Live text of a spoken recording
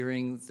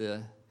Hearing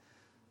the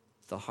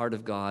heart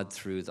of God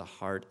through the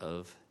heart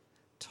of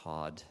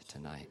Todd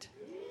tonight.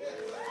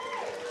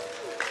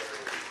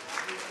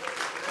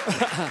 I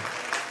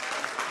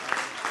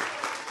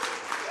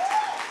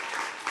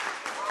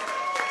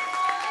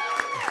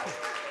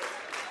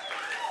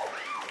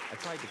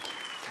tried to do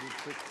a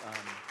quick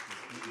meet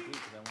and greet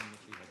because I wanted to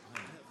make sure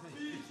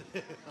you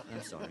had time.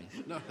 I'm sorry.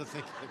 No,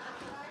 thank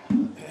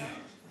you.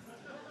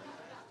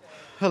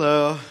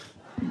 Hello.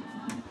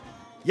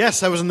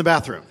 Yes, I was in the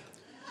bathroom.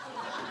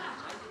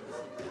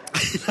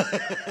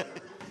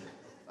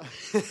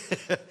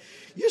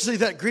 Usually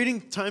that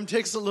greeting time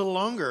takes a little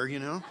longer, you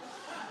know.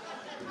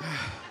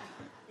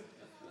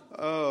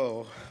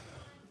 Oh.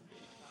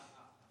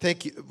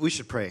 Thank you. We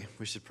should pray.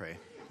 That's what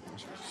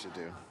we should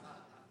do.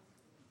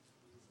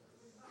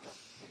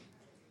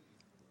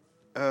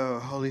 Oh,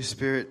 Holy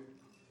Spirit,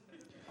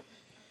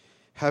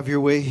 have your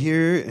way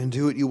here and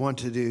do what you want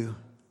to do.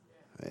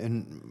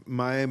 And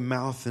my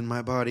mouth and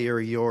my body are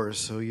yours,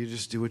 so you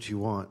just do what you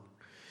want.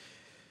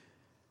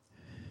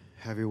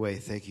 Have your way.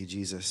 Thank you,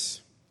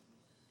 Jesus.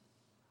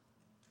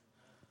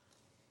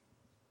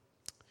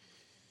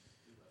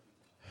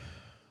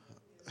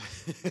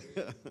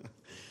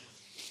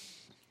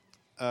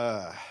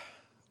 I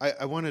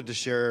wanted to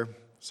share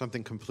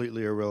something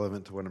completely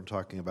irrelevant to what I'm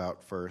talking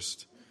about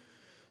first.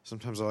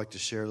 Sometimes I like to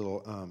share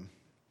little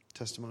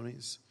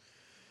testimonies.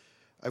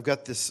 I've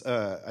got this,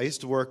 I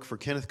used to work for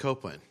Kenneth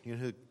Copeland. You know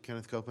who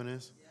Kenneth Copeland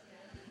is?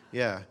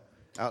 Yeah,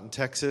 out in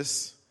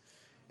Texas.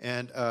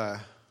 And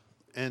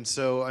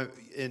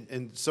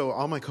so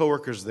all my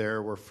coworkers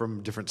there were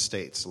from different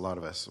states. A lot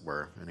of us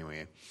were,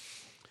 anyway.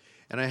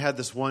 And I had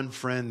this one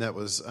friend that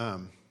was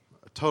a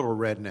total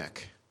redneck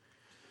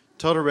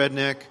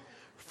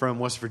from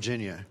West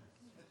Virginia.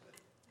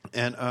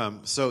 And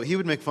so he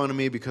would make fun of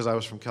me because I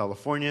was from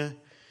California,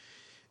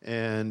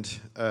 and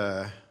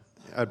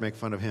I'd make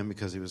fun of him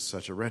because he was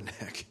such a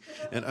redneck.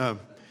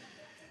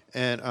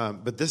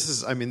 But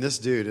this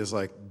dude is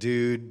like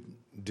dude,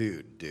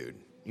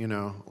 you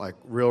know, like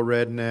real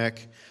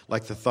redneck.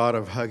 Like the thought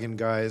of hugging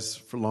guys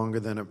for longer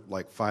than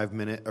 5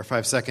 minutes or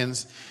 5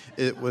 seconds,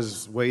 it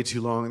was way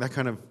too long. That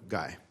kind of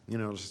guy, you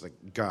know, just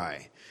like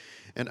guy.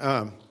 And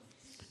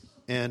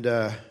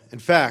in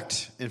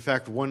fact,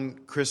 one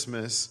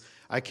Christmas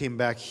I came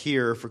back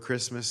here for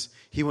Christmas.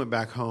 He went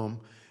back home.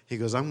 He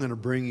goes, "I'm going to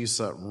bring you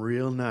something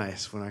real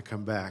nice when I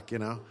come back," you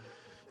know.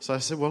 So I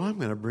said, "Well, I'm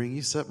going to bring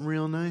you something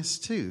real nice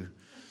too."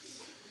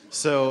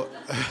 So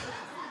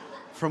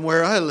from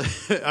where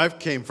I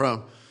came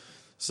from.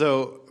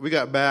 So we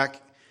got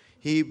back.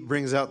 He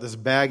brings out this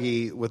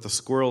baggie with a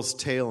squirrel's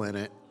tail in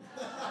it.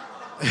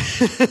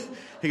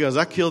 He goes,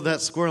 "I killed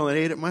that squirrel and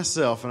ate it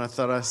myself, and I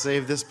thought I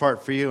saved this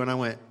part for you." And I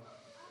went,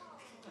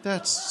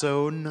 "That's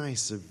so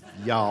nice of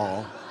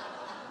y'all.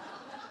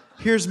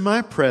 Here's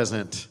my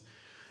present."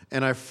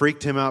 And I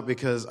freaked him out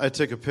because I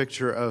took a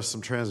picture of some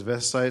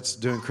transvestites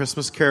doing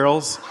Christmas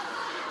carols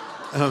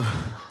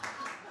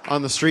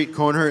on the street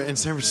corner in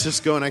San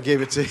Francisco, and I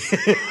gave it to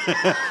him.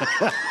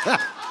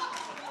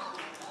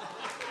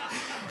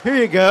 Here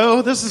you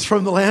go. This is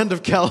from the land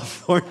of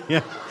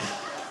California.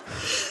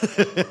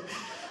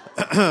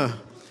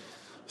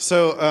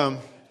 So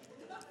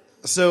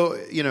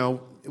you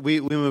know,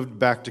 we moved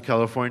back to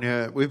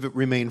California. We've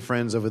remained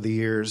friends over the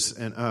years,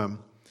 and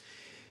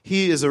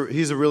he's a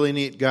really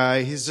neat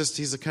guy.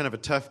 He's a kind of a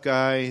tough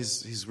guy.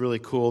 He's really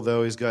cool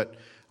though. He's got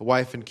a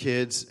wife and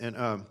kids,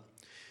 and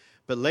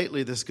but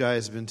lately this guy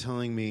has been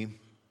telling me,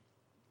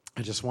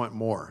 "I just want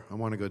more. I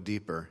want to go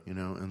deeper, you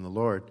know, in the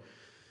Lord."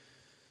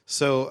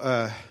 So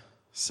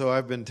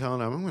I've been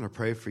telling him, "I'm going to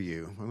pray for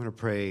you. I'm going to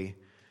pray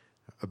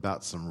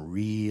about some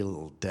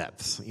real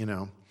depths, you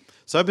know."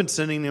 So I've been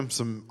sending him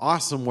some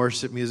awesome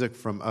worship music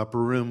from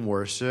Upper Room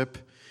Worship.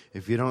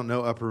 If you don't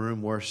know Upper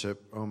Room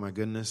Worship, oh my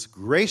goodness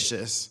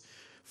gracious,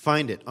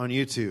 find it on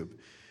YouTube.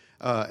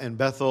 And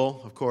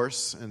Bethel, of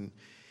course. And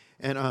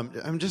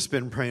I've just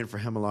been praying for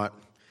him a lot.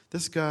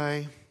 This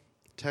guy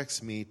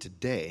texted me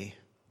today,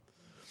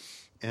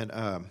 and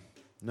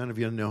none of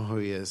you know who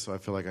he is, so I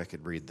feel like I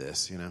could read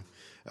this, you know.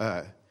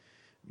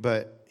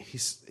 But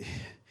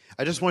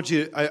I just want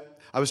you,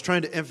 I was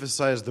trying to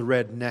emphasize the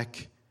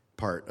redneck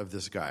part of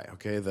this guy,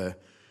 okay?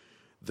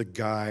 The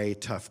guy,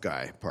 tough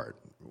guy part.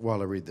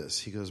 While I read this,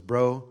 he goes,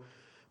 "Bro,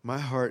 my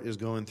heart is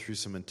going through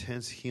some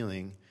intense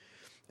healing,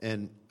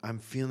 and I'm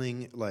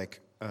feeling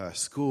like a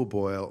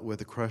schoolboy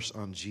with a crush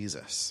on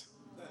Jesus.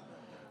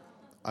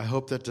 I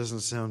hope that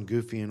doesn't sound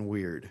goofy and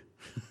weird.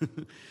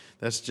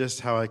 That's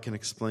just how I can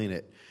explain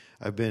it.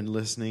 I've been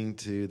listening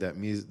to that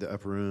music, the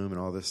Upper Room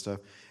and all this stuff,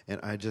 and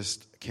I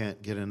just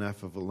can't get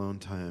enough of alone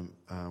time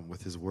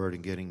with His Word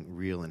and getting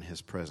real in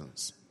His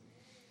presence."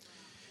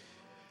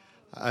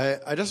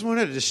 I just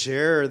wanted to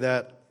share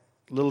that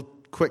little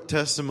quick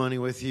testimony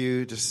with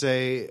you to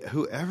say,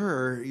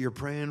 whoever you're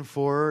praying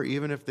for,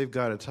 even if they've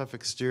got a tough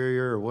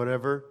exterior or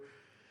whatever,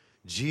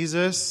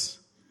 Jesus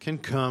can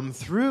come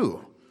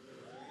through.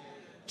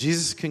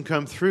 Jesus can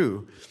come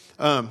through.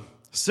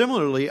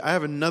 Similarly, I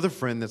have another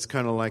friend that's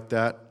kind of like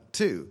that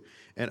too.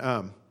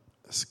 And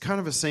it's kind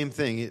of the same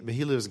thing.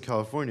 He lives in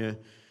California,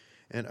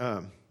 and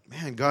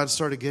man, God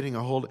started getting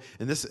a hold.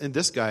 And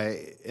this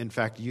guy, in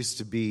fact, used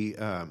to be.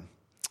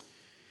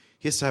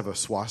 He used to have a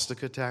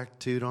swastika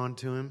tattooed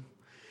onto him,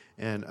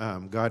 and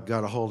God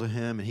got a hold of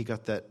him, and he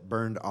got that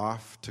burned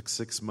off. Took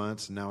 6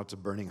 months, and now it's a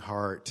burning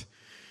heart.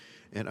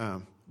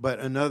 And but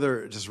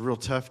another just real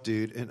tough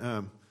dude,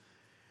 and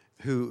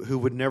who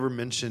would never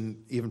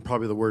mention even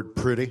probably the word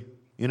pretty,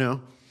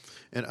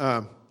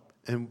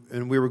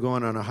 and we were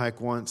going on a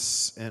hike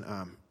once, and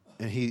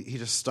he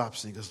just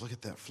stops and he goes, "Look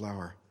at that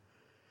flower,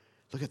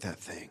 look at that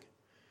thing.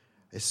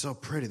 It's so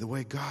pretty. The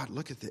way God,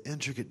 look at the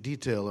intricate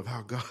detail of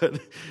how God,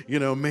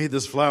 made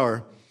this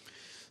flower."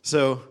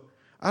 So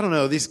I don't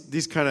know.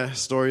 These kind of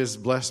stories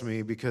bless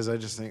me because I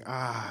just think,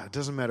 it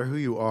doesn't matter who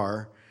you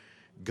are,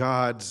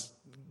 God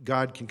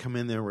can come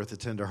in there with a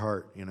tender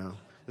heart. Isn't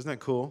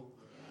that cool?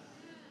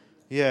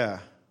 Yeah,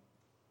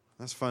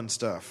 that's fun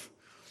stuff.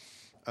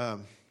 I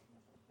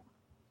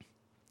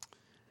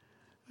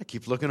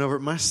keep looking over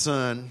at my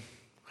son.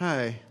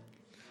 Hi,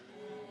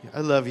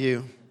 I love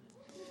you.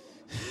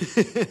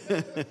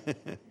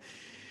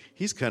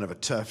 He's kind of a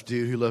tough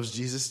dude who loves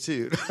Jesus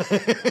too.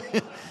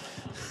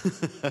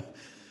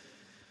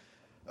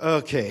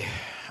 Okay.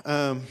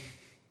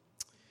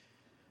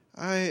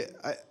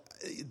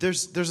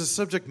 There's a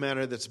subject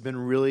matter that's been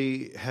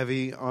really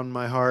heavy on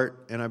my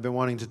heart, and I've been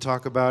wanting to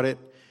talk about it,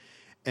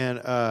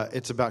 and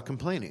it's about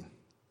complaining.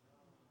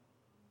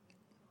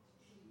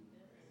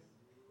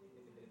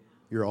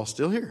 You're all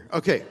still here.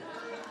 Okay.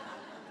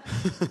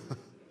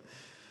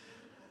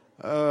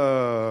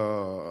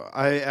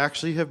 I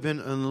actually have been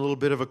in a little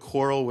bit of a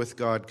quarrel with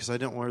God because I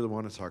didn't really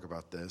want to talk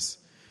about this.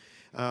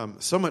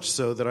 So much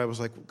so that I was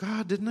like,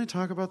 God, didn't I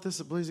talk about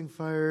this at Blazing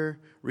Fire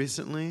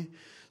recently?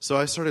 So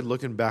I started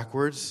looking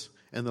backwards,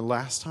 and the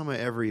last time I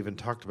ever even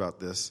talked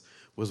about this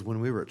was when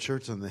we were at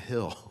Church on the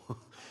Hill.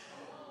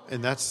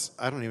 And that's,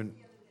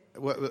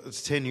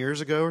 it's 10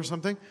 years ago or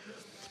something?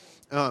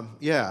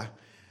 Yeah.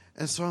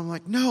 And so I'm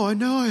like, no, I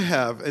know I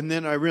have. And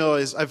then I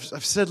realized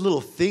I've said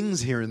little things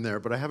here and there,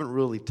 but I haven't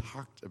really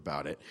talked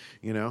about it,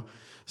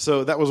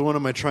 So that was one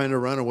of my trying to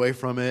run away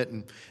from it.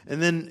 And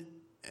then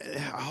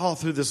all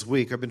through this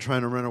week, I've been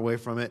trying to run away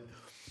from it.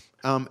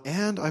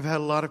 And I've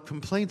had a lot of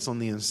complaints on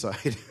the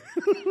inside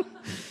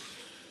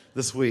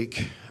this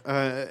week.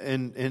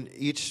 And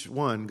each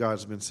one,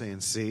 God's been saying,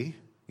 see,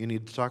 you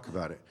need to talk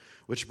about it.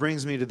 Which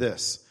brings me to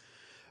this.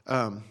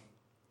 I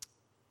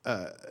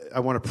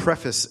want to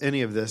preface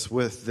any of this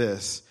with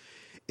this.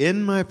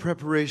 In my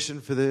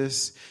preparation for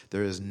this,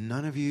 there is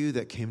none of you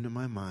that came to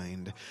my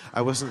mind.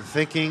 I wasn't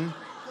thinking.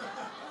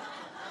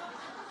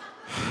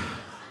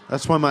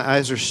 That's why my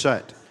eyes are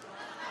shut.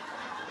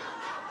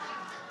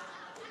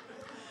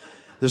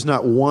 There's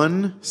not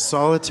one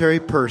solitary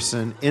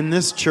person in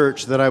this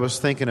church that I was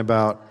thinking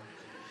about.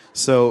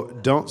 So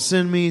don't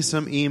send me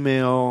some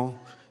email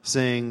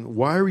saying,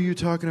 why were you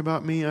talking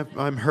about me?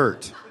 I'm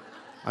hurt.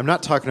 I'm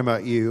not talking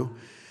about you.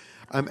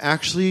 I'm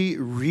actually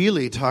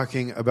really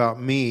talking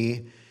about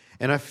me,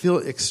 and I feel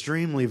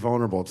extremely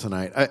vulnerable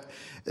tonight.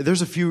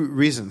 There's a few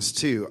reasons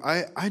too.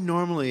 I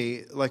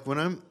normally, like when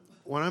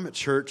I'm at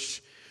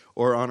church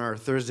or on our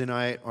Thursday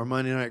night or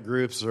Monday night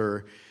groups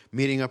or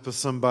meeting up with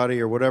somebody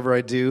or whatever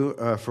I do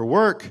for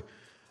work,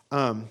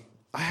 I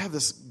have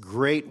this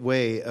great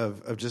way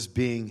of just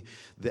being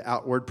the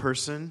outward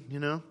person,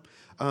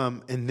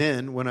 and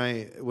then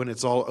when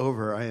it's all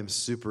over, I am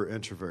super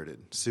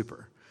introverted,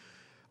 super.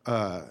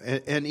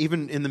 And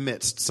even in the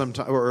midst,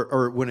 sometimes,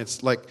 or when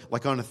it's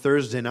like on a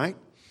Thursday night,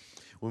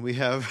 when we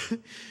have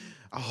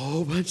a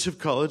whole bunch of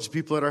college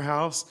people at our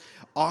house,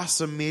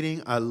 awesome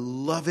meeting, I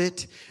love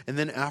it. And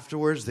then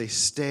afterwards, they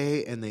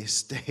stay and they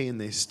stay and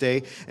they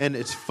stay, and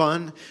it's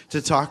fun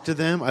to talk to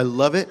them. I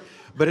love it,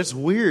 but it's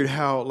weird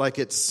how, like,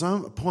 at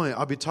some point,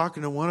 I'll be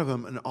talking to one of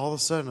them, and all of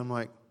a sudden, I'm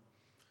like,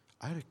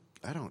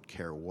 I don't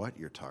care what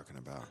you're talking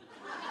about,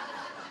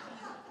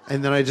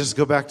 and then I just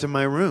go back to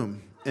my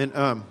room.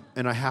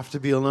 And I have to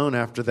be alone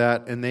after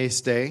that, and they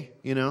stay,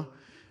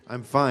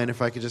 I'm fine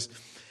if I could just.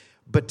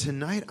 But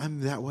tonight,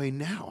 I'm that way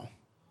now.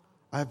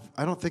 I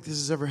don't think this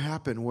has ever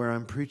happened where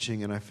I'm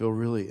preaching and I feel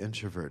really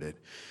introverted.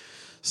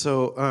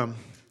 So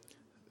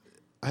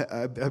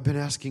I've been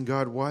asking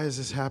God, why is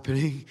this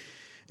happening?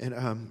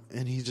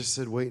 And he just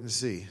said, wait and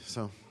see.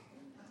 So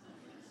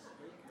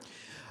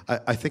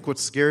I think what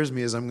scares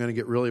me is I'm going to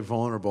get really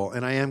vulnerable,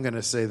 and I am going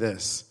to say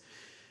this.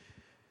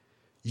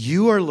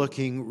 You are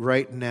looking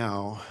right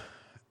now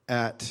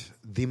at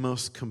the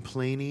most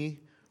complainy,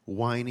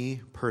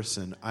 whiny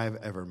person I've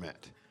ever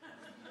met.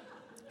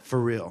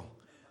 For real.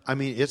 I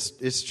mean,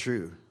 it's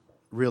true.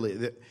 Really.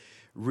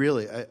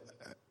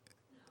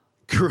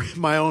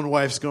 My own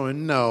wife's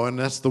going, no, and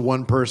that's the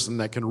one person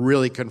that can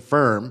really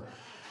confirm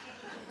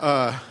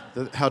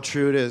how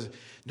true it is.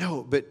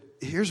 No, but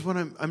here's what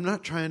I'm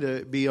not trying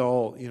to be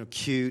all,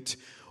 cute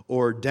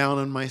or down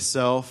on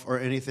myself or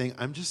anything.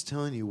 I'm just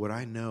telling you what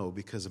I know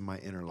because of my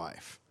inner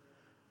life.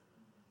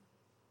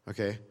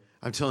 Okay?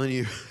 I'm telling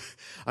you,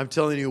 I'm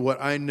telling you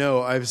what I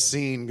know I've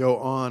seen go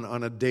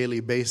on a daily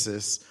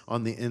basis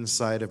on the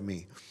inside of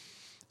me.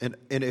 And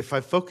if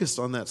I focused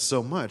on that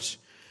so much,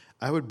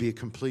 I would be a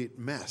complete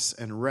mess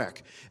and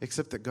wreck.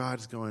 Except that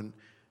God's going,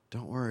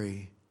 don't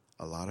worry,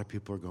 a lot of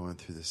people are going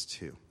through this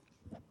too.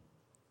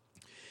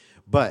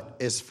 But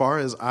as far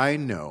as I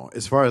know,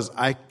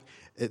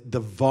 the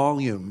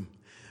volume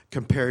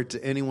compared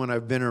to anyone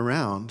I've been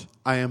around,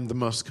 I am the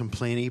most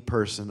complainy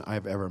person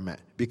I've ever met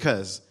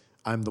because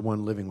I'm the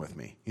one living with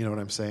me. You know what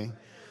I'm saying?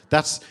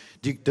 Does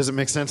it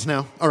make sense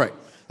now? All right.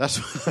 That's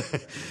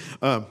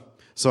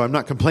so I'm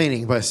not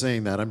complaining by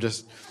saying that. I'm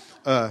just.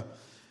 But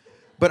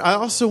I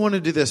also want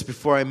to do this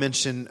before I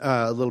mention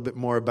a little bit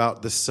more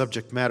about the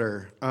subject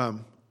matter.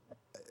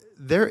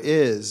 There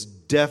is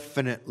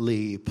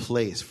definitely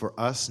place for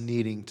us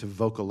needing to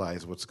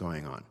vocalize what's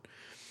going on,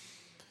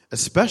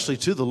 especially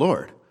to the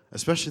Lord.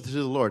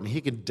 And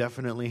He can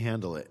definitely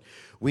handle it.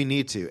 We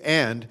need to.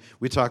 And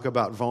we talk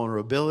about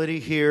vulnerability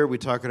here. We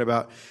talk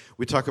about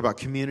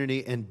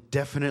community, and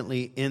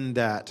definitely in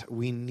that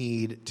we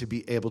need to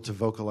be able to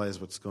vocalize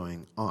what's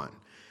going on.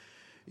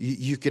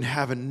 You can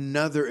have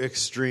another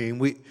extreme.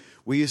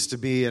 We used to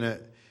be in a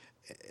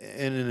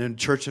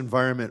church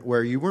environment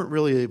where you weren't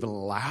really even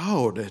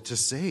allowed to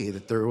say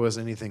that there was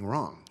anything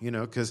wrong,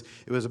 because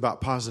it was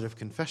about positive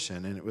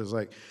confession. And it was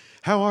like,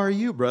 how are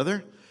you,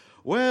 brother?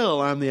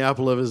 Well, I'm the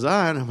apple of his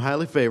eye, and I'm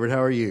highly favored.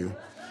 How are you?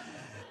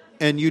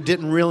 And you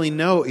didn't really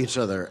know each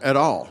other at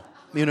all,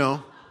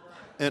 and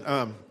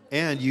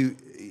you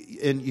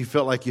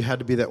felt like you had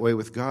to be that way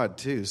with God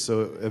too.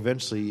 So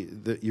eventually,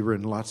 you were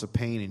in lots of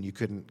pain, and you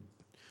couldn't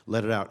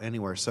let it out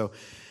anywhere. So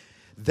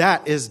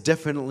that is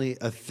definitely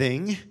a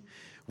thing.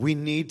 We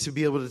need to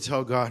be able to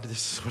tell God,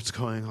 this is what's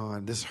going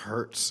on. This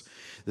hurts.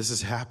 This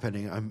is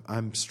happening.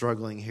 I'm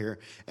struggling here.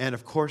 And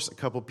of course, a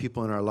couple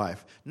people in our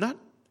life. Not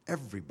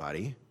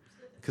everybody.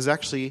 Because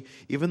actually,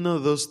 even though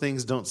those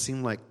things don't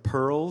seem like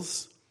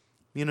pearls,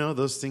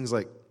 those things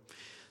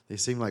they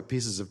seem like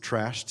pieces of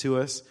trash to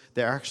us,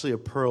 they're actually a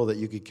pearl that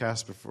you could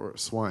cast before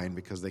swine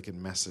because they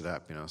can mess it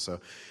up,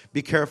 So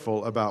be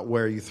careful about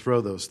where you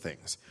throw those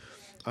things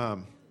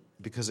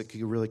because it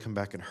can really come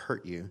back and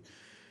hurt you.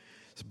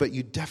 But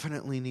you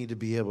definitely need to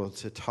be able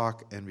to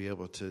talk and be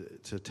able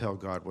to tell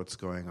God what's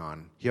going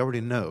on. He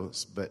already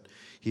knows, but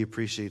He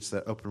appreciates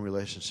that open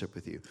relationship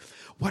with you.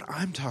 What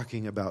I'm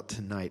talking about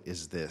tonight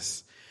is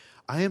this.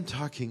 I am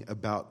talking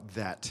about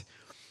that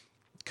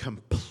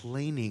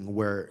complaining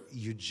where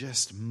you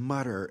just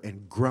mutter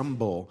and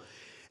grumble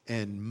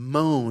and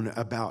moan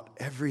about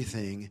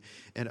everything.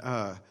 And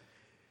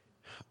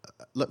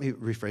let me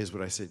rephrase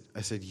what I said.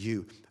 I said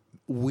you.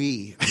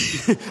 We.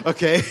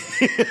 Okay?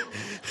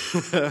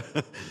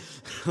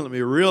 Let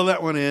me reel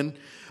that one in.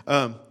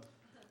 And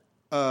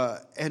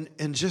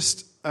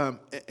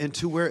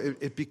to where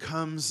it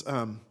becomes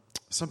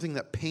something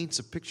that paints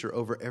a picture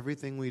over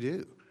everything we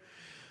do.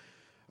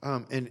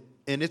 And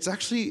it's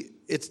actually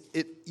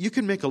you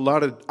can make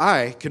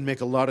I can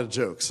make a lot of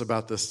jokes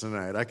about this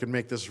tonight. I can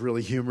make this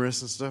really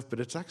humorous and stuff, but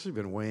it's actually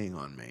been weighing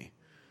on me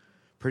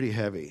pretty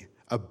heavy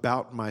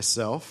about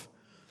myself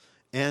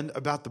and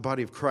about the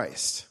body of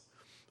Christ.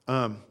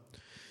 And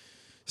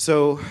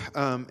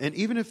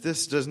even if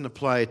this doesn't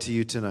apply to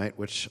you tonight,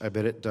 which I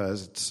bet it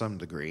does to some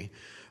degree,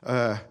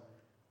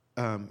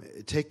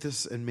 take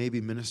this and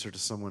maybe minister to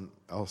someone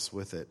else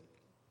with it.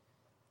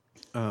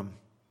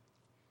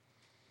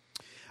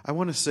 I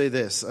want to say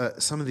this.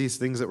 Some of these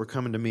things that were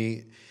coming to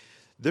me,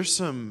 there's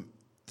some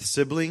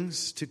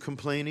siblings to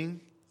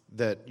complaining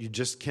that you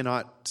just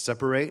cannot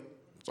separate.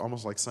 It's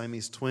almost like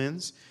Siamese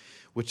twins,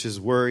 which is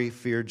worry,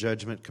 fear,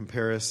 judgment,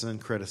 comparison,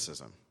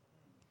 criticism.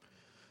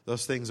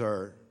 Those things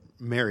are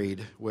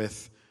married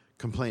with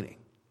complaining.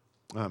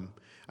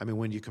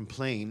 When you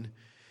complain,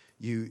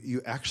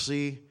 you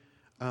actually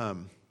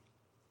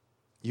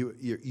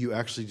you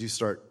actually do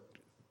start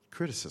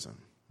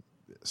criticism.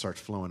 It starts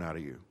flowing out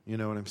of you. You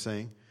know what I'm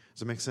saying? Does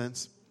that make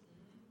sense?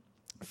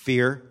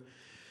 Fear.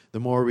 The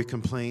more we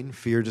complain,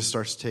 fear just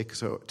starts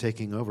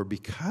taking over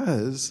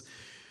because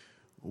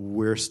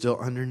we're still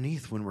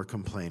underneath when we're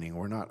complaining.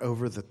 We're not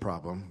over the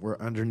problem. We're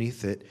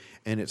underneath it,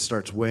 and it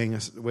starts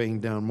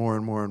weighing down more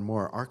and more and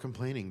more. Our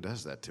complaining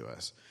does that to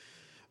us.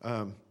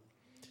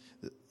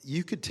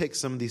 You could take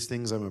some of these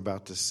things I'm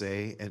about to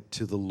say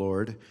to the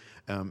Lord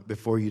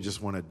before you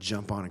just want to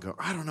jump on and go,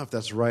 I don't know if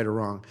that's right or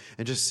wrong,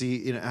 and just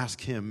see, ask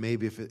Him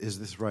maybe is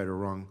this right or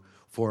wrong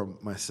for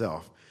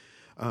myself.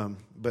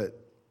 But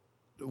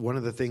one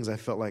of the things I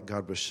felt like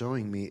God was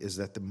showing me is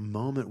that the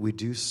moment we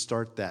do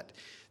start that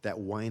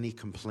whiny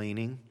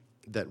complaining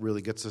that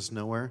really gets us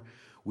nowhere,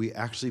 we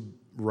actually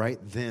right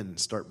then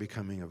start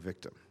becoming a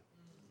victim.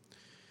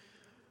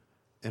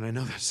 And I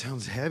know that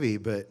sounds heavy,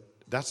 but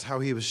that's how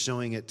He was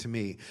showing it to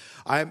me.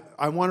 I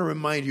want to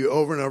remind you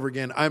over and over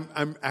again,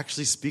 I'm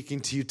actually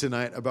speaking to you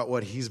tonight about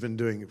what He's been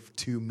doing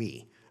to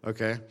me,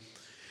 okay?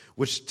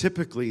 Which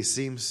typically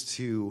seems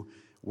to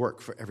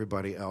work for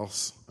everybody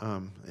else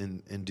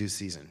in due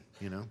season,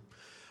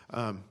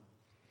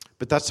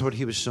 But that's what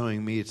He was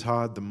showing me,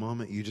 Todd. The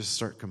moment you just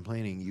start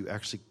complaining, you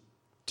actually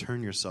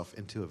turn yourself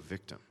into a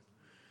victim.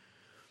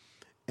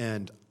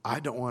 And I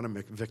don't want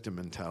a victim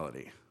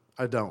mentality.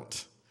 I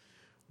don't.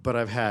 But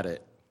I've had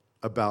it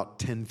about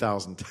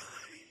 10,000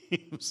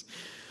 times.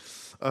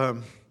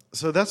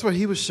 So that's what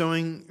he was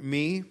showing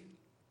me.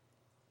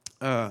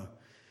 I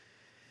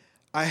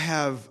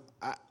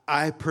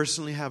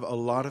personally have a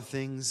lot of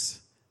things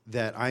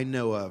that I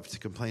know of to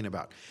complain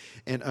about.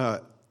 And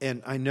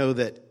I know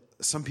that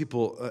some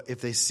people,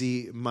 if they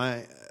see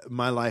my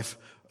life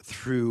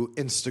through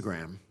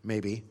Instagram,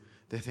 maybe,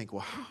 they think,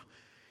 well,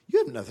 you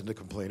have nothing to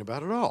complain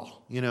about at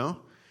all, you know?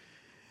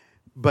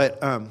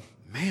 But,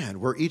 man,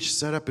 we're each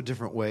set up a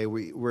different way.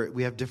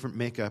 We have different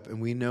makeup,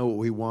 and we know what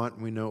we want,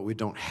 and we know what we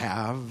don't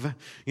have,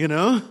 you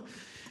know?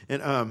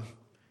 And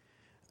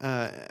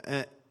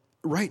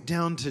right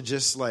down to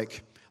just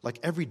like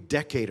every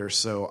decade or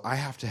so, I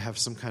have to have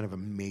some kind of a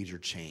major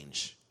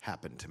change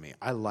happen to me.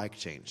 I like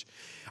change.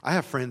 I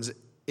have friends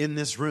in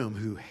this room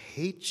who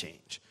hate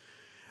change.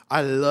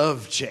 I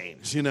love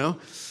change, you know?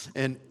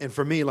 And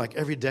for me, like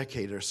every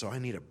decade or so, I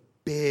need a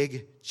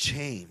big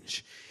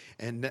change.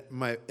 And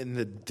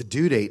the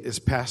due date is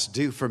past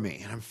due for me,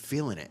 and I'm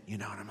feeling it, you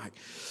know? And I'm like,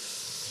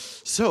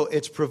 so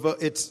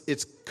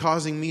it's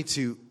causing me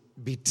to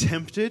be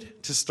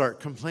tempted to start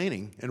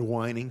complaining and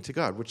whining to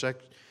God, which I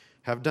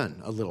have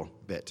done a little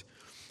bit.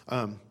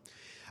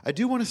 I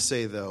do want to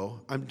say,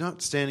 though, I'm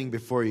not standing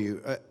before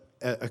you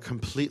a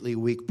completely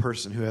weak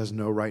person who has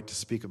no right to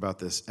speak about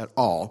this at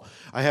all.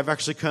 I have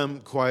actually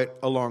come quite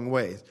a long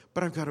way,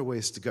 but I've got a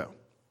ways to go,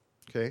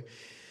 okay?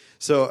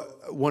 So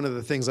one of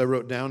the things I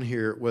wrote down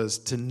here was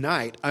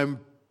tonight I'm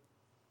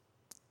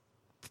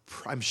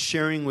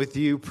sharing with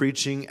you,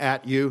 preaching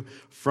at you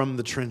from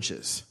the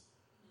trenches.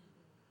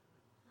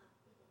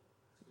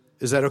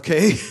 Is that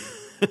okay?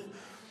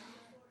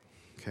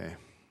 Okay.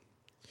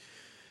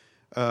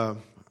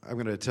 I'm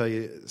going to tell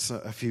you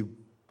a few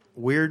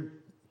weird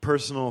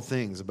personal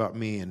things about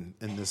me in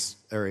this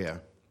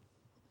area.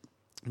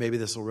 Maybe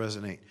this will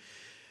resonate.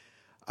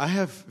 I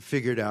have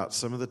figured out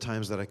some of the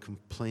times that I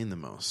complain the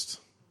most,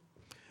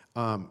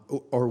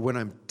 or when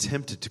I'm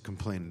tempted to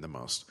complain the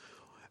most.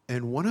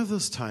 And one of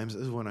those times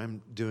is when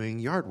I'm doing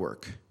yard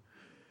work,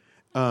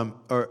 and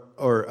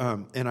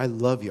I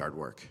love yard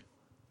work.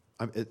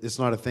 It's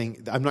not a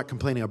thing. I'm not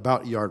complaining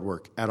about yard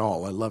work at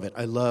all. I love it.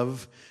 I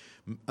love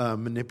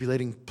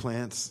manipulating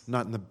plants,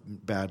 not in the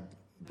bad,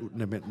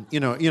 you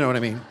know what I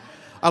mean.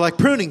 I like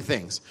pruning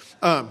things.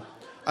 I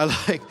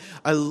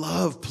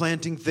love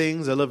planting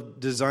things. I love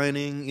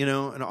designing, you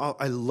know, and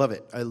I love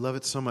it. I love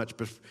it so much.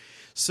 But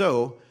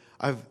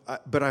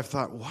I've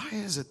thought, why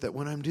is it that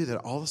when I do that,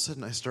 all of a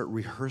sudden I start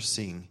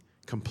rehearsing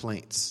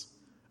complaints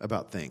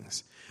about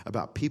things,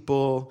 about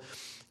people,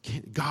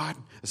 God,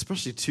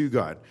 especially to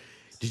God.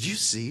 Did you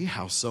see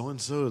how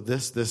so-and-so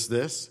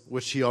this,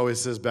 which he always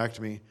says back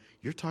to me,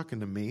 you're talking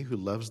to me who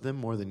loves them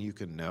more than you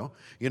can know,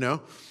 you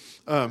know?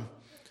 But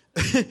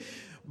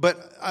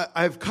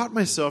I've caught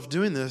myself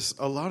doing this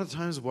a lot of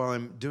times while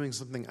I'm doing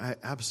something I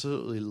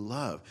absolutely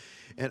love.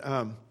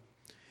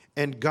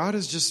 And God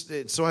is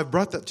just, so I've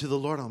brought that to the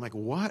Lord. I'm like,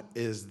 what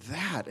is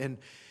that? And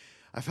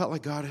I felt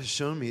like God has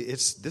shown me,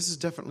 this is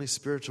definitely a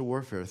spiritual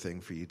warfare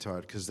thing for you,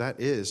 Todd, because that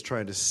is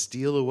trying to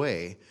steal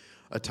away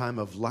a time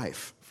of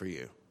life for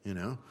you. You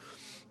know,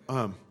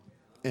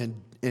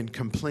 and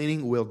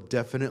complaining will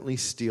definitely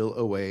steal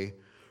away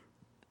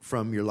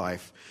from your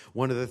life.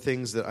 One of the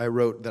things that I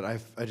wrote that I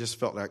just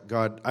felt like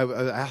God, I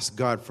asked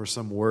God for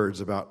some words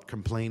about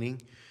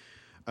complaining,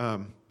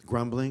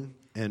 grumbling,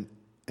 and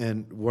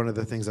one of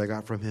the things I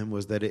got from him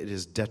was that it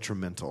is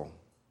detrimental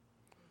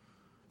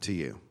to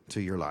you,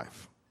 to your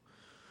life,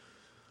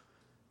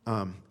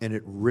 and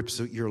it rips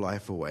your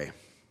life away.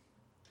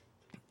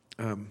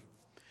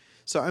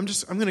 So I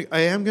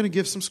am gonna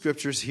give some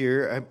scriptures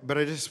here, but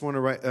I just want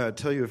to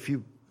tell you a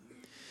few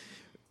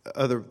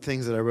other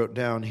things that I wrote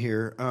down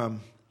here.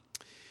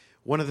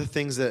 One of the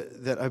things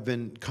that I've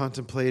been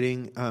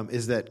contemplating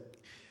is that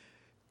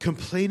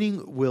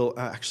complaining will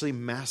actually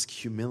mask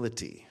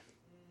humility.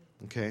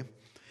 Okay,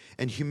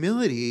 and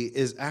humility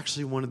is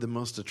actually one of the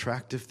most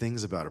attractive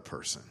things about a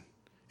person.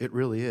 It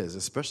really is,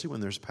 especially when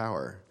there's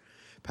power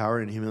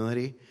and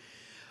humility.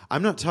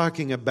 I'm not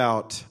talking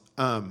about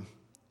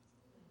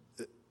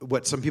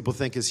what some people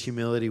think is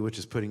humility, which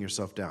is putting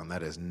yourself down.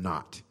 That is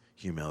not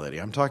humility.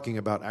 I'm talking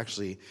about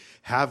actually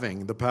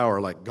having the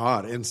power like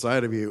God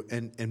inside of you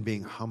and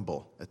being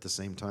humble at the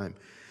same time.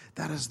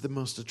 That is the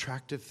most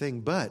attractive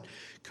thing. But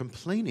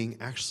complaining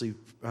actually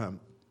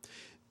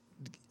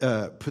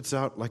puts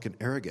out like an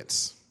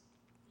arrogance.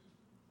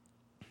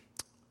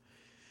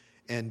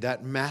 And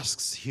that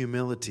masks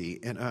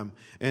humility.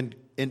 And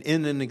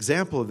in an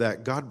example of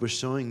that, God was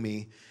showing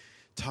me,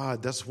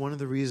 Todd, that's one of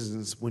the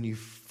reasons when you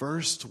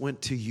first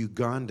went to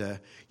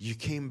Uganda, you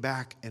came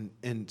back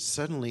and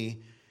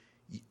suddenly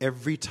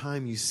every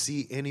time you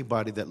see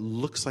anybody that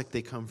looks like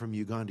they come from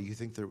Uganda, you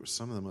think they're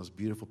some of the most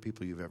beautiful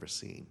people you've ever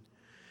seen.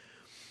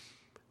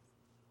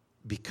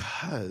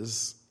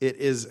 Because it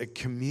is a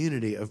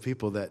community of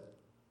people that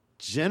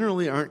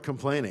generally aren't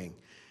complaining,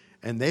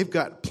 and they've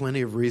got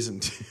plenty of reason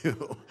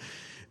to.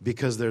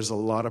 because there's a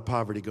lot of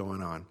poverty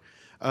going on.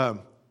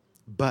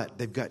 But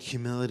they've got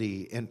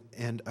humility,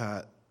 and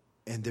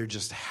they're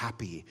just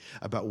happy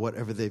about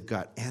whatever they've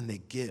got, and they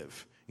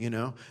give.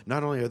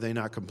 Not only are they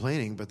not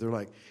complaining, but they're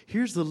like,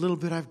 here's the little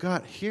bit I've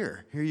got.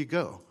 Here you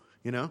go.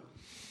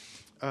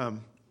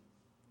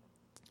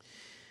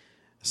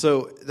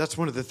 So that's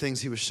one of the things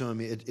he was showing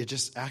me. It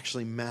just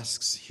actually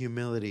masks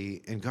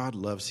humility, and God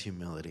loves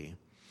humility.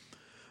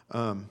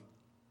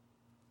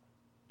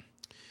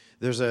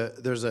 There's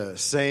a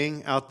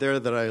saying out there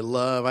that I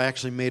love. I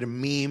actually made a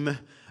meme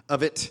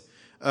of it.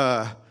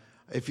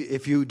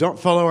 If you don't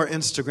follow our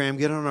Instagram,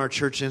 get on our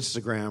church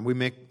Instagram. We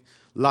make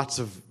lots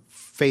of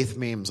faith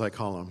memes, I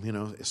call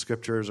them.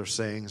 Scriptures or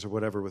sayings or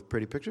whatever with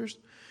pretty pictures.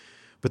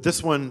 But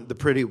this one, the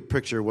pretty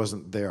picture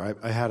wasn't there.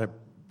 I had a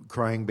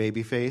crying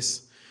baby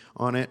face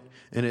on it,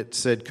 and it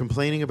said,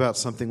 complaining about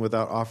something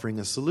without offering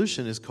a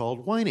solution is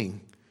called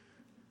whining.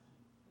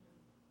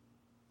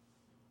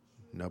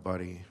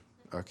 Nobody?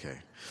 Okay.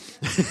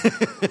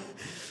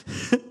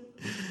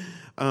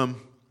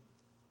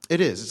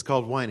 It is. It's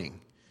called whining.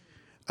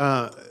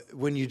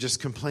 When you just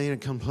complain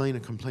and complain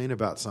and complain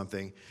about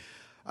something.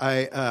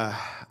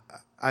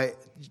 I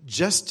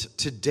just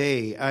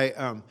today,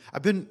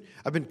 I've been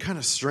kind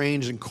of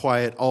strange and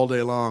quiet all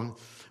day long,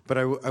 but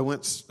I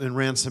went and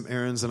ran some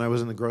errands, and I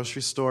was in the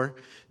grocery store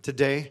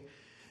today,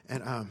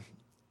 and I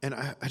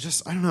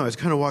don't know, I was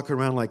kind of walking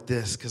around like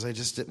this because I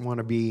just didn't want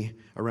to be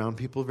around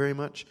people very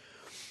much,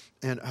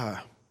 and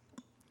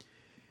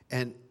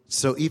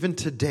so even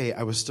today,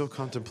 I was still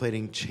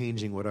contemplating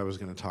changing what I was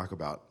going to talk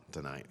about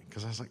tonight,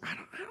 because I was like, I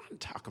don't want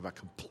to talk about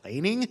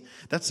complaining.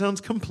 That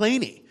sounds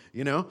complainy,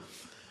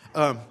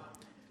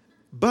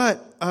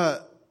 But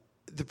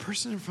the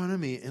person in front of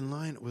me in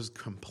line was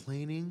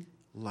complaining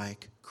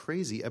like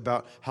crazy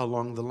about how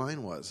long the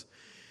line was.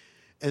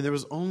 And there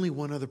was only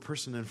one other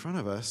person in front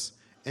of us.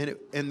 And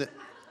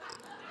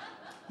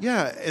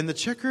the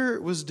checker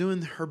was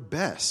doing her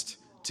best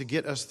to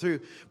get us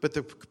through. But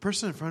the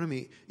person in front of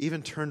me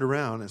even turned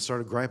around and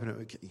started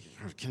griping.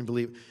 Can you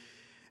believe?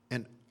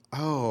 And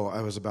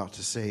I was about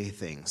to say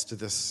things to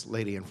this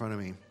lady in front of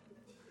me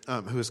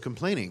who was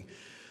complaining.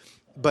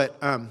 But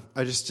I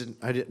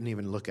didn't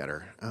even look at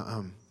her.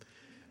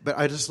 But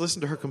I just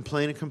listened to her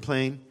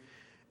complain,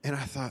 and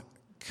I thought,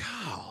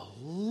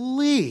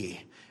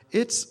 golly,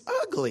 it's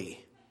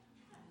ugly.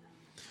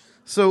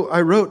 So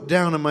I wrote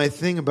down on my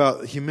thing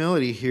about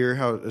humility here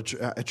how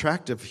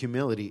attractive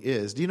humility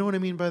is. Do you know what I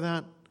mean by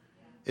that?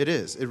 It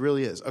is. It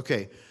really is.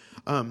 Okay.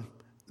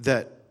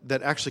 That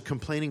actually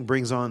complaining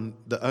brings on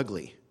the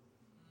ugly.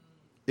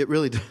 It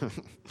really does.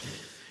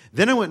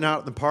 Then I went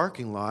out in the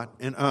parking lot,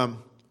 and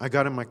I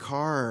got in my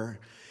car,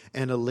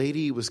 and a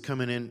lady was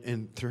coming in,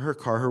 and through her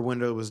car, her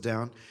window was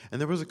down,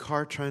 and there was a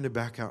car trying to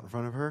back out in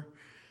front of her,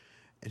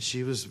 and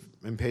she was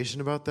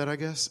impatient about that, I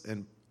guess,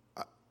 and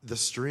the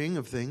string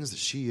of things that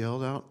she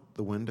yelled out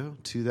the window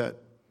to that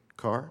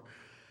car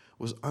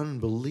was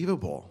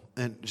unbelievable,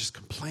 and just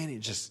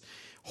complaining, just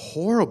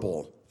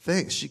horrible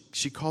things.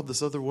 She called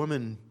this other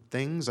woman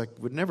things I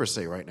would never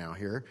say right now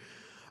here,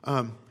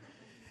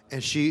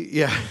 and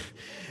she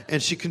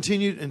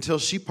continued until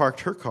she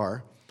parked her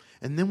car.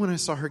 And then when I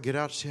saw her get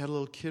out, she had a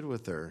little kid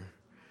with her.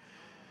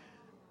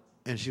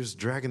 And she was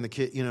dragging the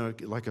kid,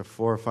 like a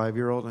 4 or 5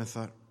 year old. And I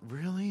thought,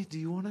 really? Do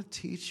you want to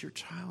teach your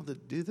child to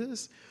do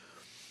this?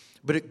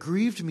 But it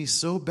grieved me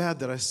so bad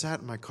that I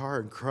sat in my car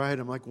and cried.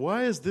 I'm like,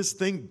 why is this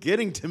thing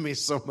getting to me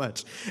so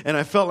much? And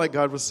I felt like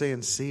God was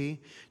saying, see,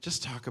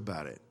 just talk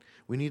about it.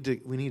 We need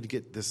to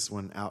get this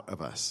one out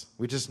of us.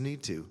 We just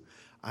need to.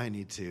 I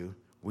need to.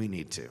 We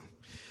need to.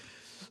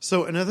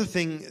 So another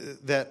thing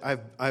that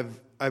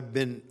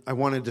I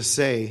wanted to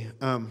say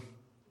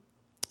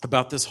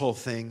about this whole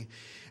thing,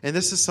 and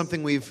this is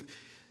something we've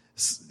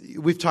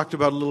talked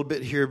about a little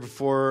bit here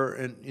before,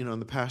 and in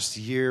the past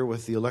year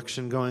with the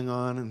election going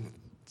on and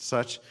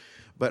such,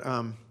 but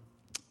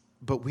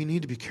we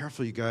need to be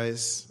careful, you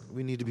guys.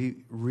 We need to be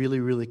really,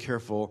 really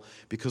careful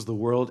because the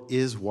world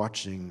is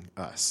watching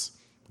us.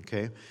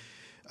 Okay,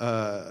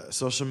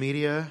 social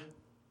media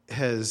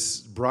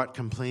has brought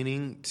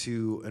complaining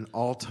to an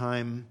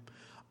all-time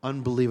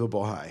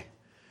unbelievable high.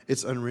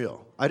 It's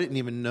unreal. I didn't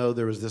even know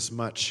there was this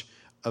much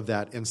of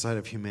that inside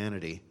of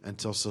humanity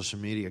until social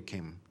media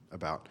came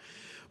about.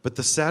 But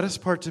the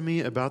saddest part to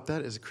me about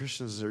that is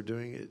Christians are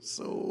doing it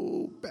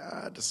so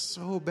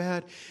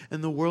bad,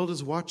 and the world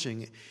is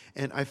watching.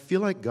 And I feel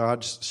like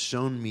God's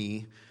shown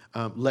me,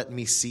 let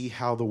me see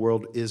how the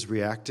world is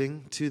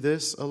reacting to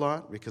this a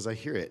lot, because I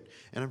hear it.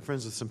 And I'm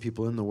friends with some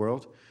people in the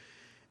world,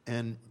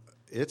 and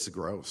it's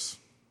gross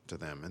to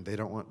them, and they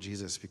don't want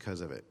Jesus because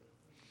of it.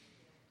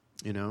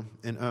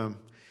 And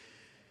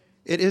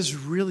it is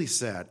really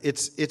sad.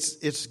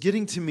 It's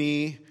getting to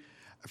me.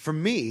 For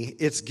me,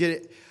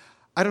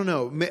 I don't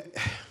know.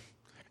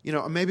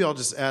 Maybe I'll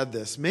just add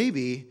this.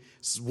 Maybe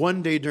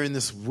one day during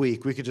this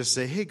week we could just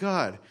say, "Hey,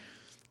 God,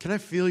 can I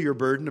feel your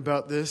burden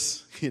about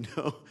this?"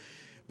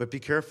 But be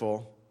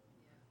careful,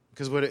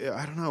 because what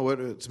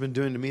it's been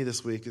doing to me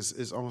this week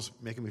is almost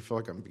making me feel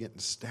like I'm getting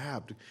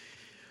stabbed.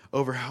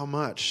 over how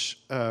much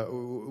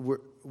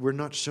we're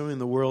not showing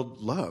the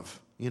world love,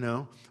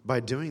 by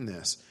doing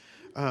this.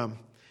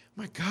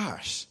 My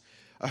gosh,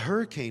 a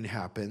hurricane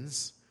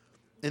happens,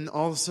 and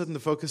all of a sudden the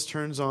focus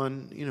turns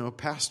on,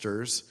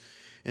 pastors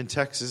in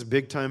Texas,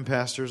 big-time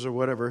pastors or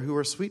whatever, who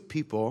are sweet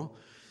people,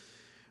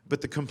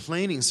 but the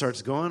complaining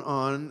starts going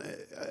on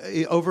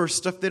over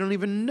stuff they don't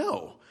even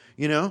know,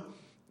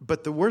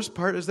 But the worst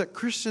part is that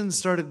Christians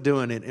started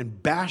doing it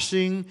and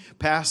bashing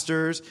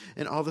pastors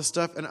and all this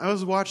stuff. And I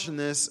was watching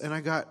this, and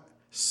I got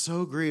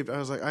so grieved. I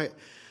was like,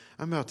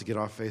 I'm about to get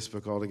off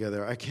Facebook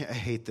altogether. I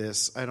hate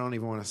this. I don't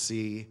even want to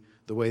see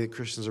the way that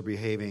Christians are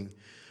behaving.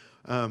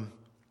 It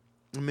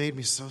made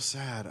me so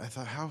sad. I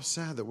thought, how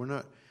sad that we're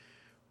not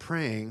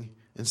praying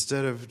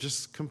instead of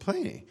just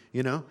complaining,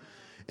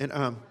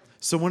 And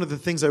so one of the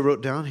things I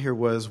wrote down here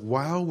was,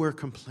 while we're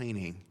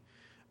complaining,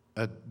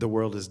 the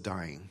world is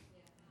dying.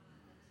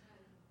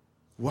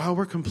 While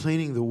we're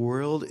complaining, the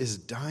world is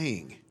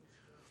dying.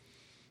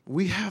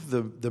 We have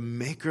the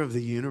maker of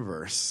the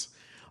universe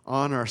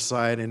on our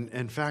side, and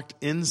in fact,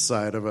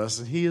 inside of us,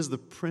 and he is the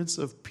Prince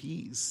of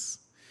Peace.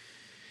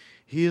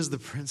 He is the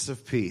Prince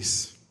of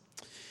Peace.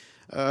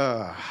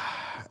 One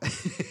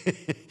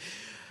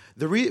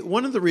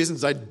of the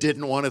reasons I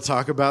didn't want to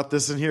talk about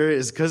this in here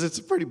is because it's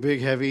a pretty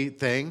big, heavy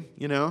thing,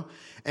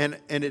 and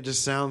it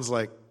just sounds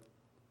like,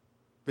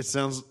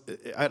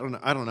 I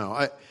don't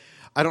know.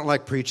 I don't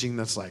like preaching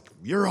that's like,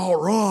 you're all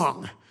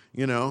wrong,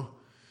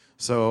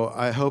 So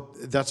I hope,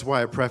 that's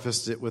why I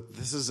prefaced it with,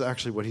 this is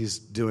actually what he's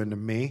doing to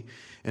me,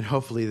 and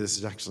hopefully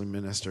this actually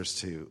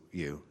ministers to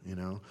you,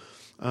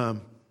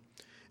 And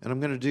I'm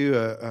going to do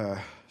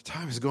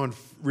time is going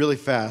really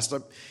fast.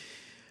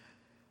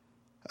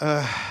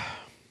 I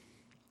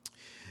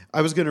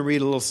was going to read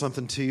a little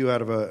something to you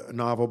out of a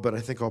novel, but I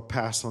think I'll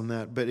pass on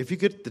that. But if you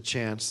get the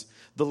chance,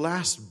 The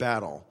Last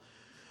Battle,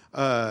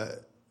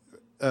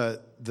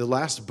 the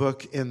last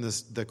book in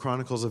the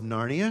Chronicles of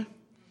Narnia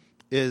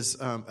is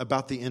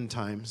about the end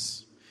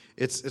times.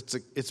 It's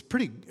a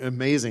pretty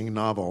amazing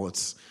novel.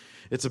 It's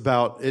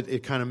about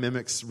it kind of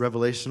mimics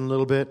Revelation a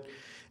little bit,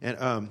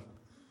 and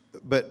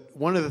but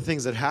one of the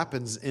things that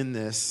happens in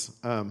this,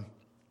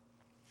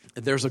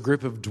 there's a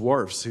group of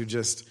dwarfs who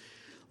just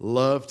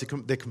love to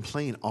they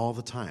complain all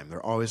the time.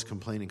 They're always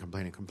complaining,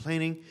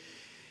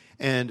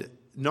 and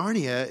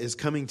Narnia is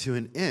coming to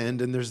an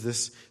end, and there's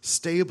this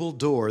stable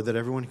door that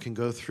everyone can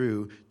go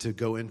through to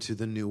go into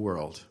the new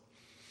world.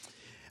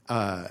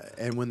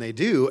 And when they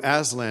do,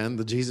 Aslan,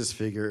 the Jesus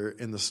figure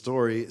in the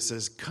story,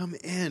 says, come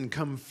in,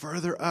 come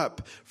further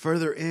up,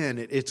 further in.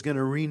 It's going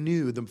to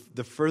renew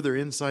the further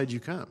inside you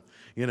come,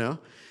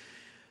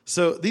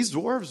 So these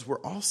dwarves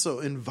were also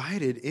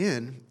invited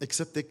in,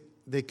 except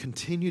they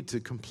continued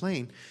to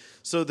complain.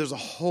 So there's a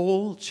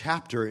whole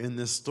chapter in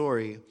this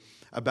story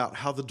about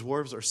how the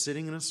dwarves are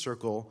sitting in a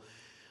circle.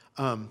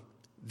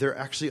 They're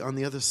actually on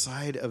the other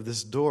side of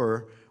this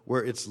door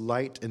where it's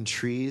light and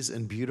trees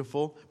and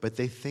beautiful, but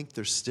they think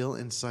they're still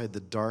inside the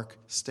dark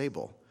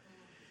stable.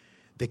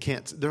 They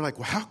can't. They're like,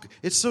 well, how?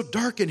 It's so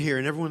dark in here,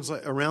 and everyone's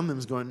like around them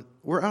is going,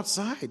 we're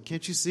outside,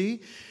 can't you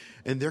see?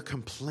 And they're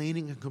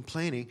complaining and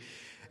complaining.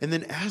 And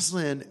then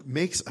Aslan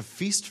makes a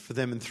feast for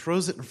them and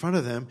throws it in front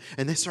of them,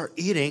 and they start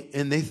eating,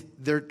 and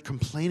they're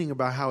complaining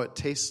about how it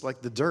tastes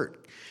like the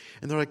dirt.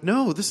 And they're like,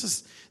 no, this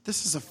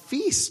is a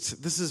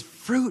feast. This is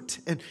fruit.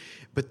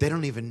 But they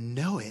don't even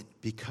know it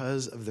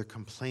because of their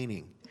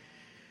complaining.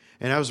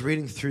 And I was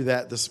reading through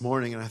that this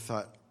morning, and I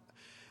thought,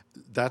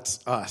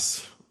 that's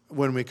us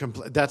when we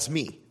complain. That's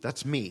me.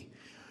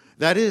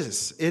 It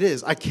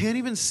is. I can't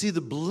even see the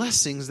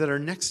blessings that are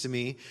next to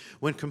me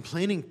when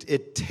complaining.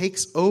 It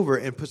takes over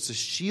and puts a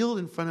shield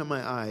in front of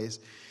my eyes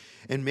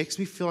and makes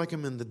me feel like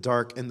I'm in the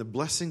dark. And the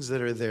blessings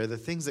that are there, the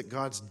things that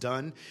God's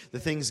done, the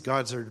things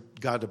God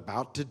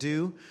about to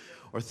do,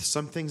 or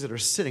some things that are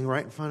sitting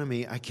right in front of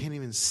me, I can't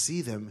even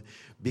see them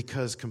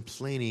because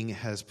complaining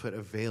has put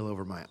a veil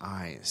over my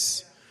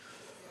eyes.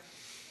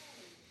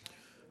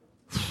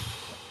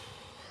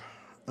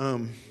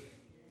 And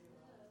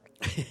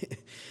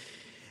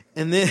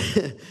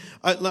then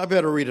I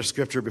better read a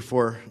scripture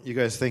before you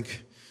guys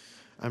think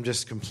I'm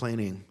just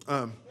complaining.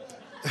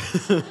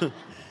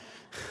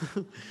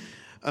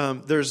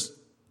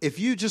 If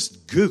you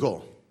just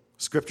Google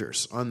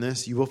scriptures on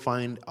this, you will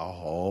find a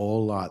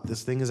whole lot.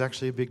 This thing is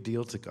actually a big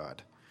deal to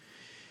God.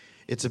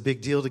 It's a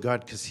big deal to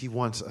God because he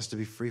wants us to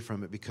be free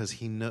from it because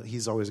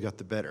he's always got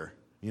the better,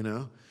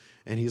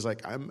 And he's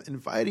like, I'm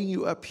inviting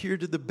you up here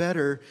to the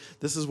better.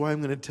 This is why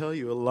I'm going to tell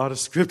you a lot of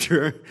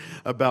scripture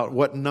about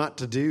what not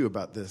to do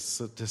about this,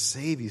 so to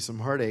save you some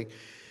heartache.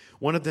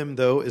 One of them,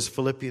 though, is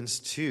Philippians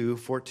 2,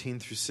 14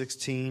 through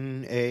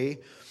 16a.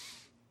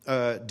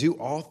 Do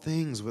all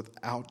things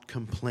without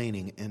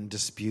complaining and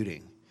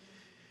disputing.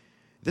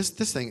 This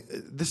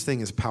thing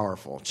is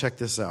powerful. Check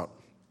this out.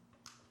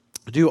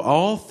 Do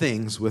all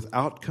things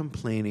without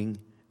complaining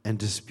and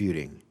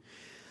disputing.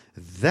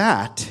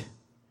 That,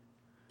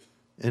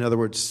 in other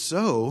words,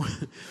 so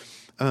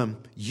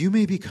you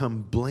may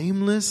become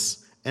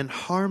blameless and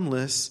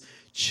harmless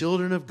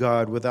children of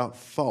God without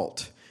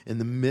fault in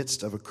the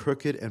midst of a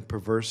crooked and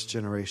perverse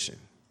generation,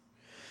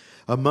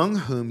 among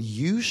whom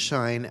you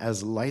shine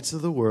as lights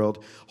of the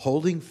world,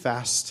 holding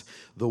fast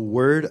the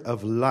word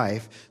of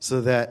life,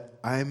 so that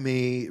I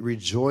may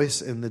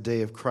rejoice in the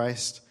day of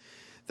Christ,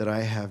 that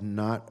I have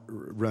not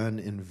run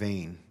in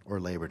vain or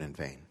labored in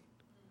vain.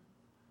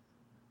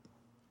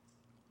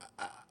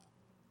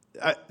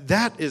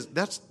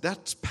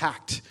 That's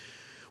packed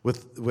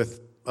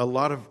with a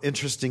lot of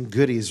interesting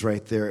goodies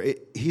right there.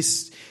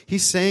 He's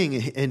saying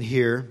in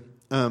here.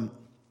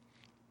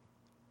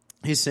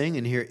 He's saying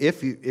in here,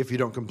 if you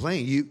don't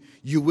complain,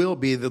 you will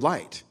be the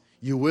light.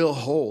 You will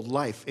hold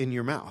life in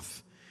your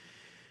mouth.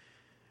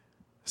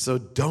 So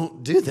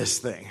don't do this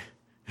thing.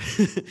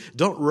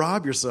 Don't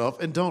rob yourself,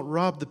 and don't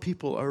rob the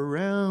people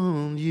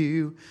around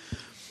you,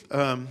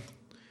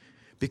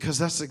 because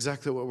that's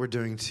exactly what we're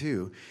doing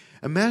too.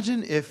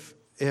 Imagine if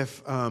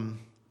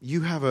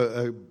you have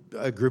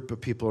a group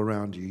of people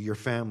around you, your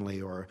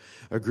family, or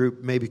a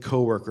group, maybe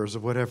coworkers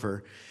or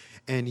whatever,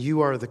 and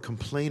you are the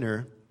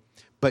complainer,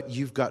 but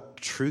you've got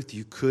truth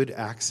you could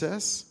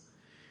access.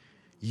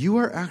 You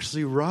are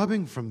actually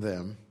robbing from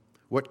them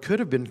what could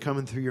have been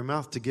coming through your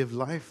mouth to give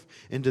life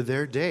into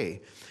their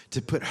day,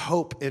 to put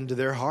hope into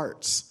their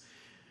hearts.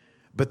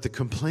 But the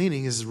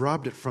complaining has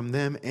robbed it from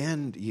them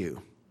and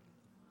you.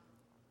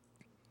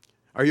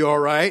 Are you all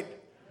right?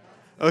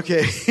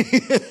 Okay.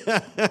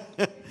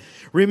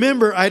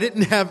 Remember, I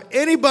didn't have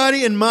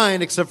anybody in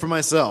mind except for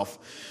myself.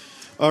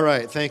 All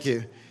right, thank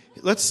you.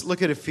 Let's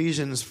look at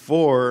Ephesians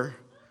 4,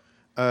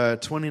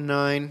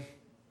 29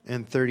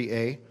 and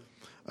 30a.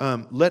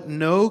 Let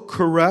no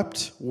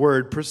corrupt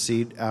word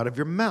proceed out of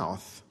your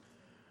mouth,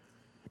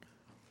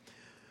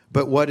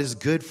 but what is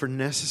good for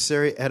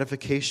necessary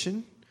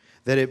edification,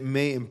 that it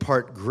may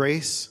impart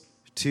grace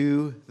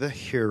to the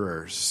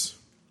hearers.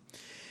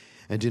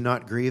 And do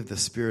not grieve the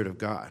Spirit of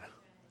God.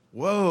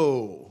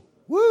 Whoa!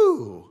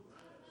 Woo!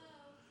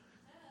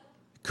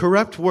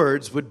 Corrupt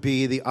words would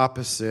be the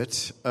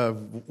opposite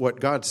of what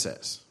God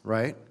says,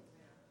 right?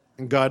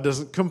 And God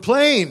doesn't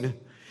complain.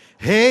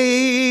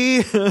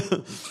 Hey!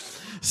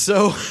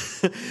 So,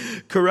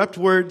 corrupt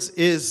words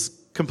is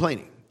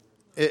complaining.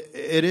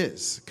 It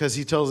is, because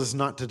he tells us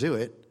not to do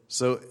it.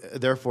 So,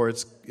 therefore,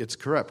 it's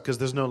corrupt, because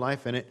there's no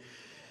life in it.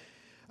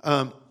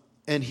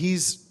 And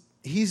he's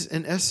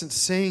in essence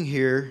saying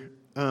here,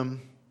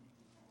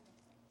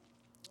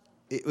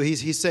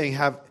 he's saying,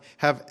 have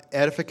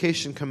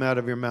edification come out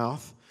of your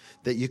mouth,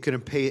 that you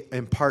can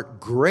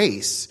impart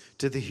grace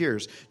to the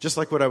hearers. Just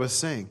like what I was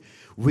saying.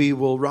 We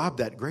will rob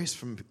that grace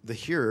from the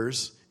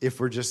hearers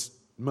if we're just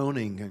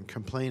moaning and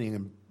complaining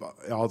and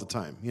all the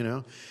time, you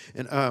know.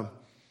 And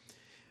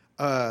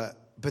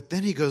but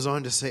then he goes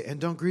on to say, and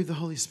don't grieve the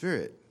Holy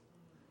Spirit.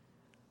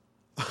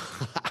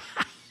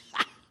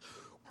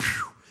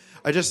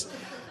 I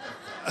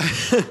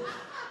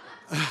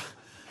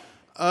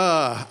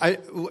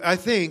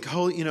think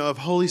if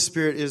Holy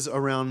Spirit is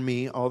around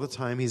me all the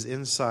time, he's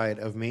inside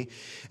of me,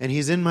 and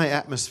he's in my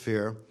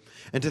atmosphere,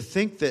 and to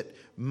think that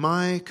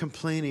my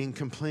complaining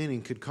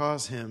could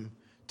cause him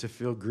to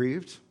feel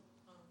grieved,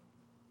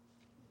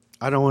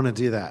 I don't want to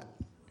do that.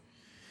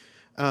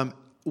 And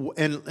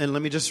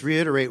let me just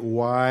reiterate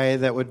why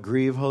that would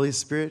grieve Holy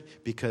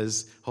Spirit.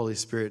 Because Holy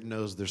Spirit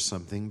knows there's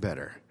something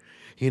better.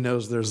 He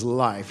knows there's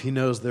life. He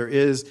knows there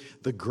is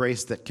the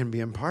grace that can be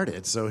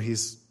imparted. So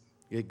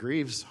it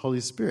grieves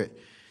Holy Spirit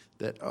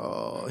that,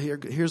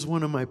 here's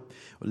one of my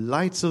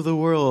lights of the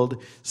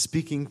world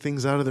speaking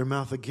things out of their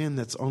mouth again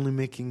that's only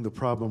making the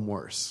problem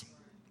worse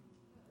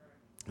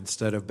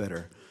instead of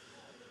better.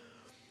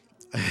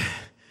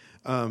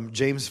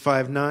 James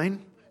 5:9,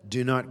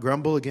 do not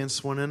grumble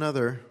against one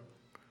another.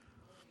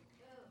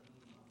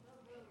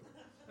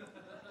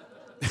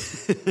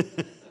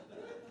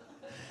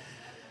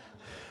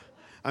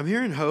 I'm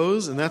hearing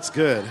hose, and that's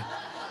good.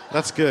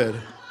 That's good.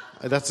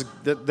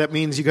 That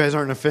means you guys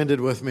aren't offended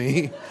with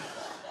me.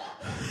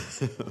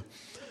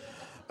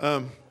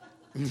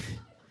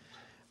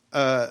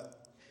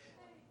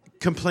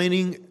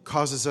 Complaining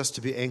causes us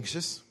to be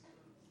anxious.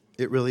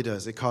 It really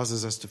does. It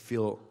causes us to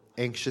feel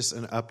anxious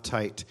and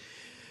uptight.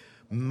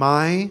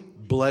 My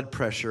blood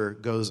pressure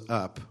goes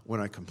up when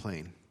I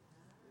complain.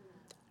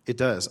 It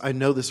does. I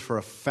know this for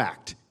a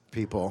fact,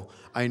 people.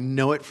 I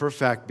know it for a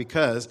fact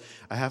because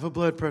I have a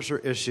blood pressure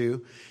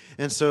issue,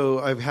 and so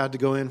I've had to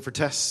go in for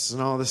tests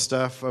and all this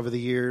stuff over the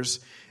years.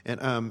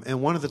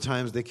 And one of the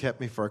times they kept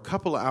me for a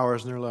couple of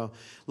hours, and they're like,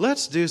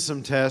 let's do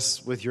some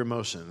tests with your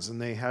emotions. And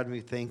they had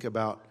me think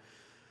about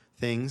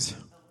things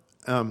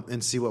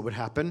and see what would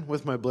happen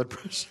with my blood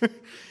pressure.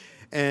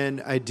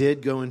 And I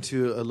did go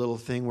into a little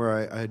thing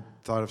where I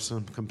thought of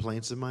some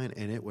complaints of mine,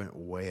 and it went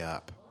way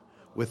up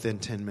within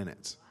 10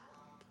 minutes.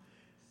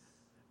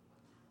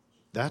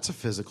 That's a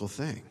physical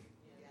thing,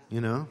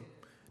 you know?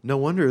 No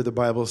wonder the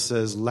Bible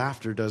says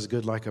laughter does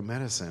good like a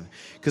medicine.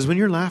 Because when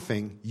you're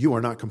laughing, you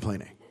are not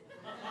complaining.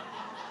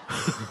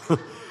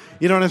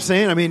 You know what I'm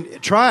saying? I mean,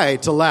 try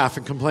to laugh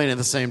and complain at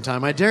the same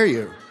time. I dare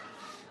you.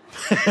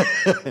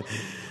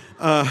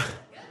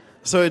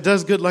 So it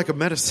does good like a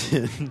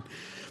medicine.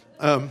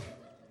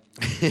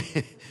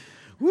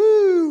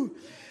 Woo!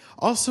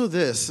 Also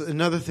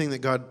another thing that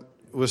God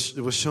was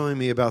showing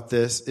me about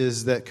this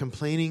is that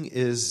complaining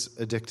is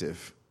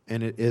addictive,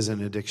 and it is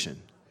an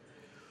addiction.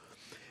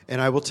 And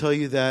I will tell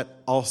you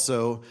that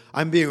also.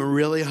 I'm being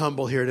really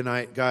humble here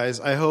tonight, guys.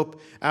 I hope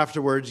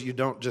afterwards you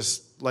don't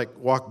just like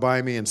walk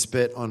by me and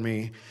spit on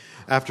me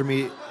after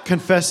me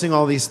confessing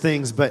all these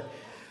things. But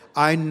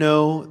I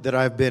know that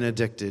I've been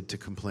addicted to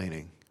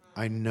complaining.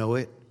 I know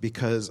it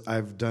because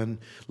I've done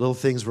little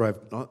things where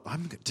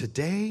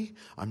today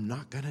I'm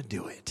not going to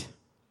do it.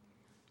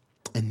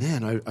 And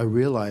then I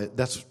realize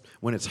that's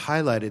when it's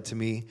highlighted to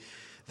me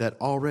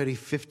that already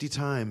 50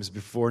 times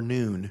before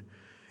noon,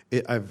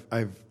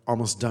 I've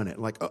almost done it.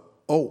 Like,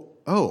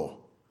 oh.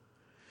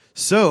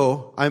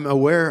 So I'm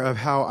aware of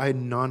how I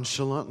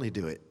nonchalantly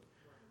do it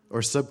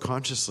or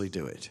subconsciously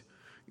do it.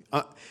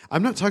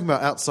 I'm not talking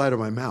about outside of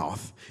my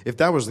mouth. If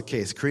that was the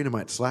case, Karina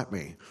might slap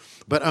me.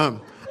 But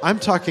I'm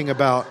talking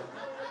about...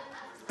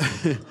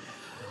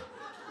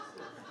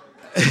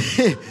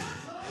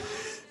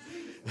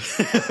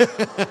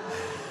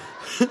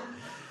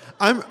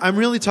 I'm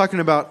really talking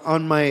about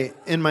in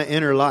my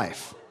inner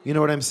life. You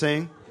know what I'm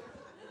saying?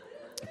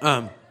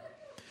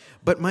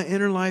 But my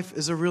inner life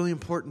is a really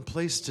important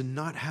place to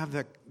not have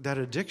that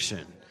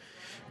addiction,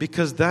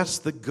 because that's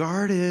the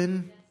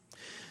garden.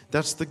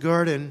 That's the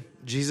garden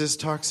Jesus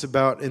talks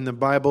about in the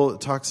Bible.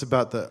 It talks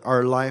about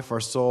our life, our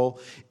soul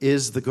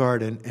is the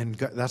garden, and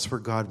that's where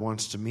God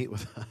wants to meet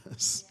with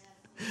us.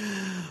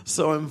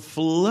 So I'm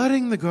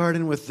flooding the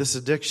garden with this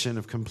addiction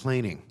of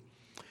complaining,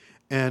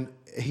 and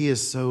He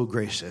is so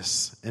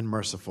gracious and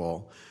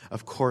merciful.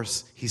 Of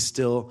course, He's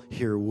still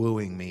here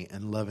wooing me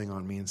and loving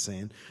on me and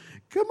saying,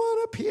 come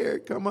on up here,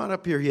 come on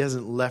up here. He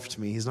hasn't left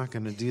me. He's not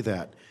going to do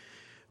that.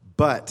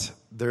 But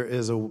there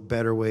is a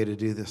better way to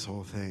do this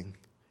whole thing.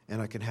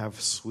 And I can have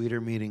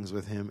sweeter meetings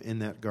with Him in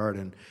that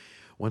garden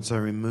once I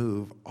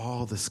remove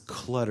all this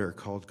clutter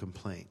called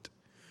complaint.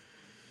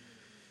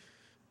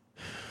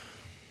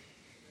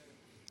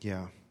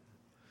 Yeah.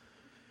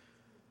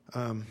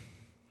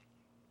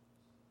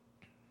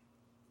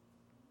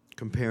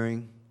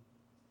 Comparing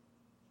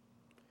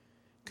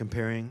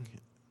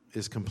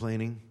is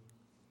complaining.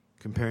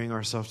 Comparing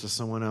ourselves to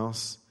someone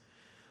else.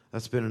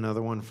 That's been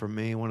another one for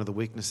me, one of the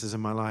weaknesses in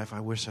my life. I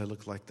wish I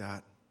looked like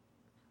that.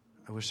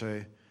 I wish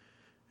I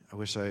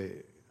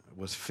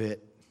was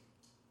fit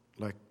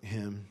like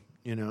him,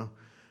 you know.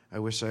 I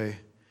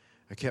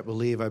can't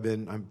believe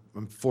I'm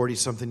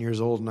 40-something years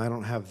old and I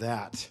don't have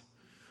that.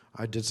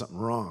 I did something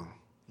wrong,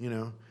 you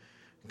know.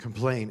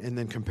 Complain, and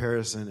then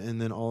comparison,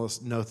 and then all this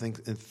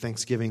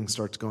Thanksgiving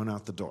starts going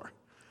out the door.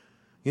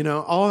 You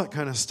know, all that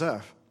kind of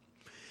stuff.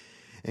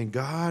 And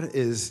God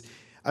is...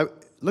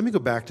 let me go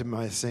back to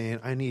my saying,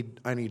 I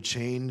need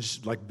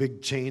change, like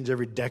big change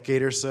every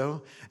decade or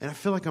so. And I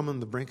feel like I'm on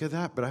the brink of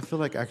that, but I feel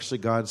like actually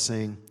God's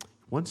saying,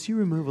 once you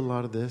remove a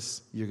lot of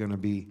this, you're going to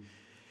be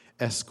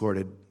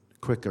escorted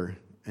quicker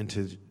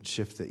into the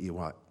shift that you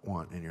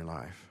want in your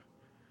life.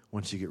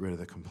 Once you get rid of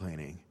the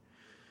complaining.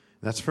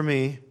 That's for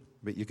me,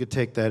 but you could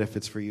take that if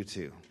it's for you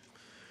too.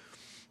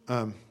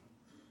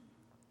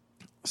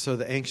 So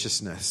the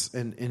anxiousness,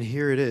 and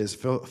here it is,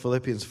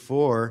 Philippians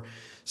 4,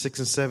 6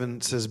 and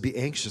 7 says, be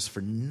anxious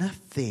for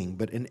nothing,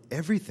 but in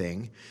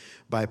everything,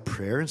 by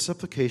prayer and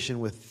supplication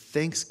with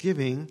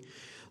thanksgiving,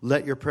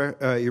 let your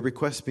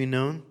requests be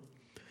known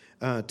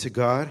to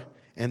God,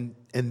 and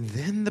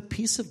then the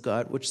peace of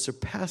God, which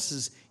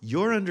surpasses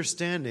your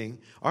understanding.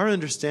 Our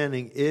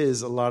understanding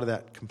is a lot of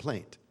that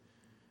complaint,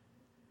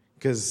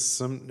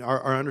 because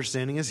our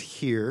understanding is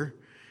here,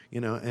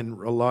 you know,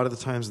 and a lot of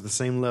the times at the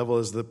same level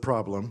as the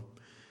problem.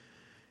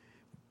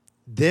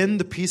 Then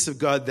the peace of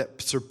God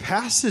that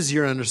surpasses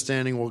your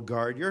understanding will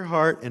guard your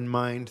heart and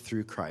mind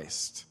through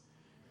Christ.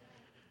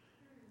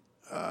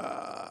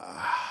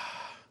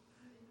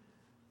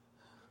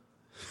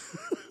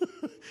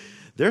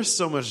 There's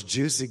so much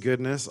juicy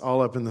goodness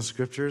all up in the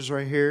scriptures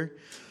right here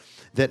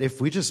that if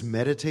we just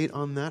meditate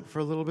on that for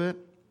a little bit,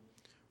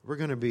 we're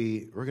going to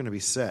be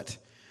set.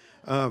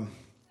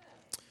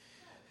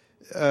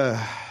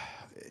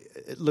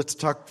 Let's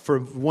talk for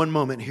one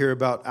moment here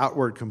about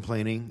outward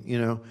complaining, you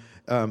know.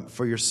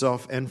 For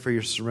yourself and for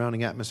your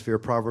surrounding atmosphere.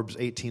 Proverbs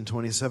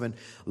 18:27,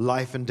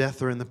 life and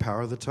death are in the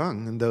power of the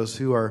tongue, and those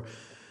who are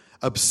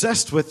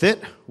obsessed with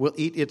it will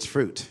eat its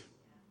fruit.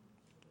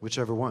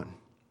 Whichever one,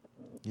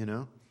 you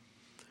know.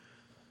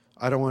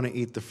 I don't want to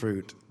eat the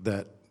fruit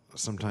that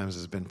sometimes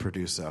has been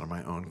produced out of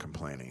my own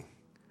complaining.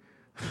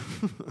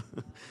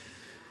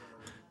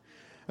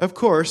 Of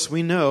course,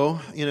 we know,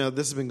 you know,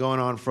 this has been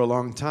going on for a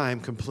long time.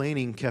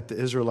 Complaining kept the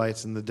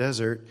Israelites in the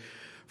desert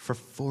for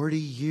 40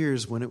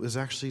 years when it was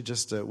actually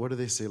just what do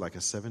they say, like a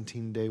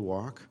 17-day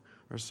walk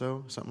or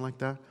so, something like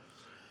that,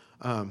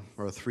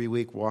 or a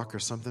 3-week walk or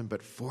something,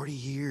 but 40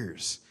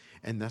 years,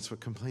 and that's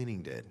what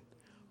complaining did.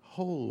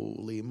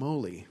 Holy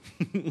moly.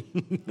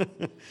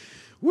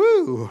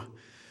 Woo!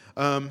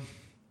 Man,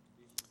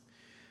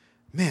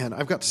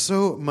 I've got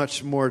so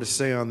much more to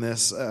say on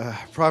this.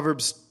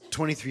 Proverbs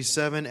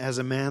 23:7, as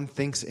a man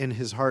thinks in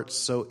his heart,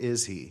 so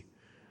is he.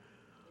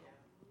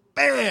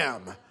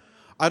 bam!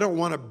 I don't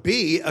want to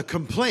be a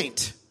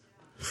complaint.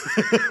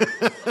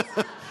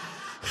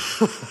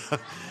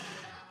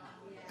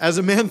 As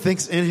a man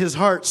thinks in his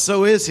heart,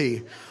 so is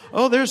he.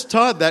 Oh, there's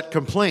Todd, that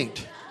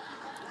complaint.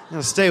 I'm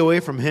going to stay away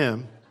from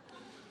him.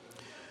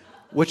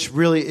 Which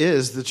really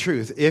is the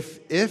truth.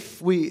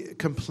 If we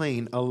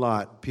complain a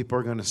lot, people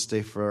are going to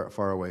stay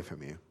far away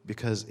from you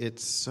because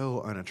it's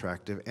so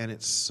unattractive and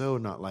it's so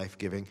not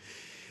life-giving.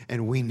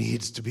 And we need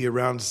to be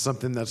around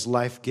something that's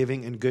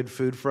life-giving and good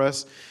food for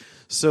us.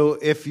 So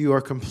if you are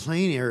a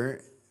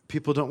complainer,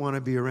 people don't want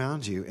to be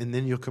around you. And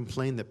then you'll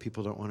complain that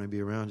people don't want to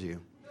be around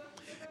you.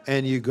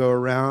 And you go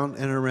around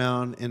and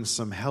around in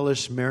some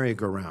hellish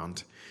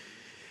merry-go-round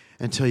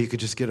until you could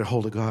just get a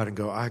hold of God and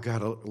go, I got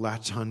to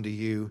latch on to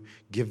you,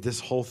 give this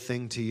whole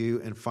thing to you,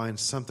 and find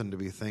something to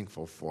be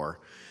thankful for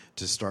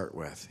to start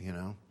with, you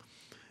know.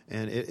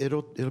 And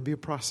it'll be a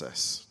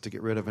process to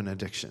get rid of an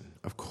addiction,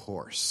 of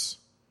course.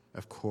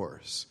 Of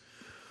course.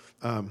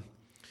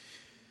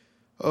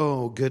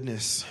 Oh,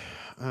 goodness.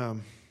 All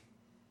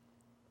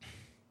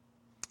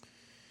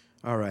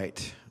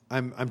right.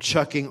 I'm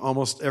chucking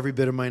almost every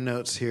bit of my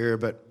notes here,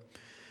 but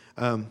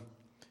I'm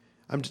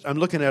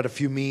looking at a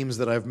few memes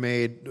that I've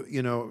made,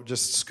 you know,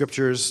 just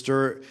scriptures,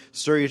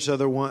 stir each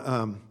other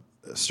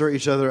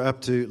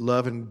up to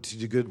love and to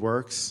do good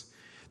works.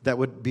 That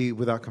would be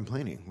without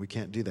complaining. We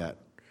can't do that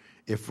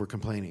if we're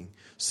complaining.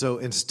 So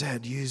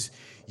instead, use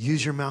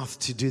your mouth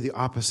to do the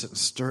opposite and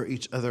stir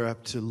each other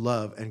up to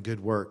love and good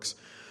works.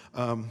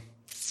 Some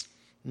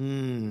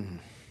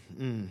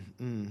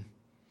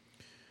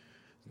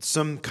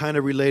kind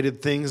of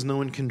related things. No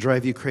one can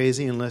drive you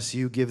crazy unless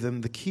you give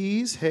them the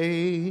keys.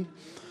 Hey.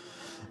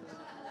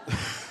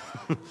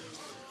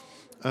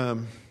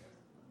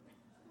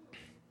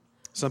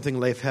 Something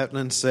Leif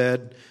Hetland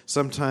said,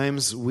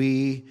 sometimes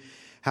we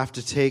have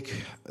to take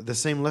the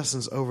same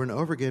lessons over and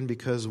over again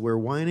because we're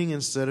whining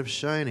instead of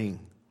shining.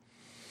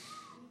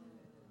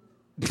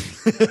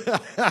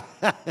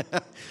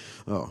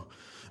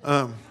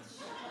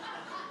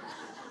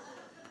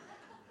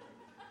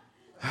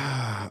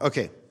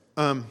 Okay.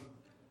 Of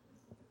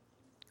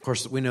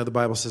course, we know the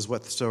Bible says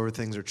whatsoever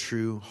things are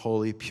true,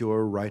 holy,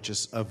 pure,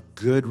 righteous, of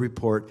good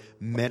report,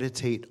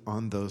 meditate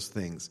on those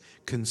things,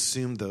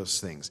 consume those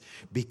things,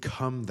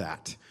 become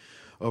that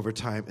over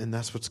time, and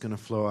that's what's going to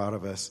flow out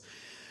of us.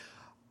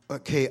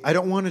 Okay, I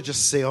don't want to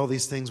just say all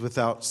these things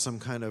without some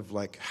kind of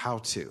like how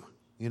to,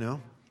 you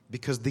know,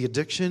 because the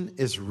addiction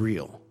is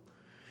real.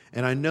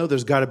 And I know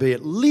there's got to be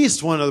at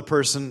least one other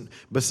person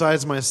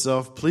besides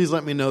myself. Please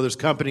let me know there's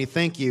company.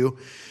 Thank you.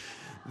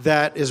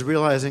 That is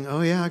realizing, oh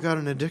yeah, I got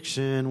an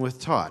addiction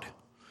with Todd,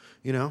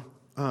 you know.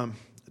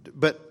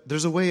 But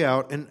there's a way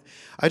out, and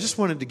I just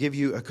wanted to give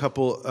you a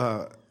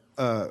couple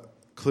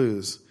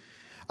clues.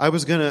 I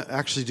was going to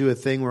actually do a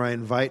thing where I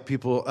invite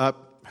people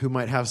up who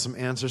might have some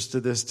answers to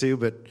this too,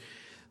 but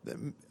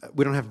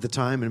we don't have the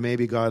time, and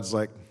maybe God's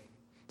like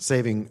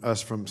saving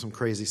us from some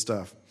crazy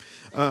stuff.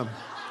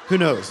 Who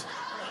knows?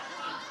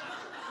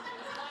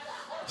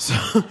 So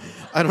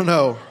I don't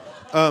know.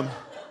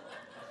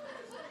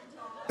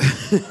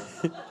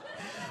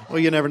 Well,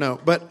 you never know.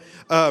 But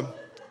a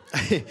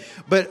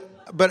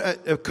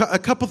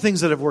couple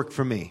things that have worked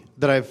for me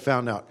that I've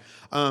found out.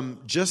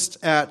 Just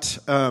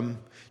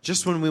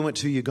when we went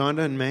to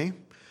Uganda in May,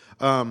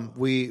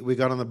 we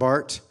got on the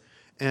BART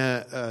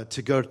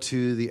to go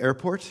to the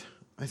airport,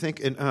 I think,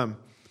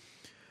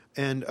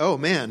 and oh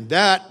man,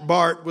 that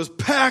BART was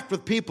packed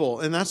with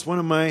people, and that's one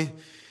of my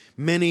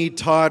many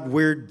Todd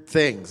weird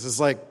things. It's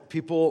like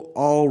people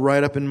all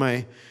right up in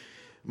my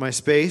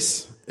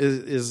space.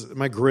 Is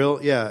my grill?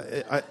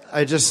 Yeah,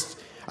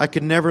 I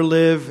could never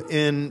live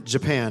in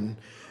Japan,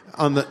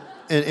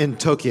 in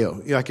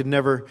Tokyo. I could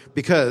never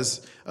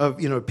because of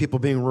people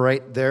being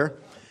right there,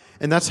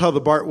 and that's how the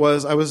BART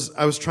was. I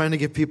was trying to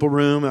give people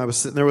room. I was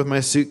sitting there with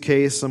my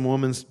suitcase. Some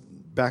woman's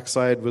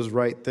backside was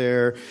right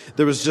there.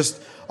 There was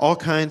just all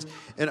kinds,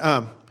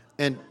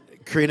 and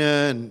Karina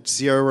and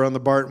Sierra were on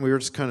the BART, and we were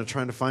just kind of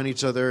trying to find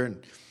each other,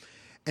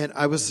 and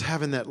I was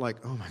having that like,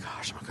 oh my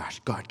gosh,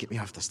 God, get me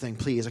off this thing,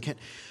 please. I'm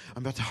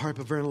about to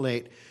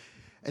hyperventilate.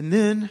 And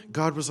then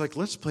God was like,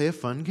 let's play a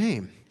fun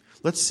game.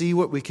 Let's see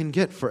what we can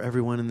get for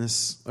everyone in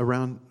this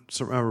around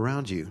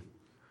you.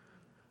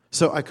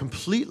 So I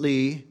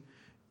completely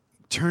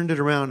turned it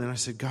around and I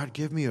said, God,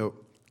 give me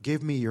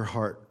your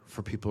heart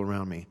for people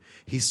around me.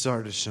 He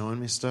started showing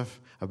me stuff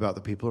about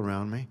the people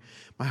around me.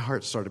 My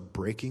heart started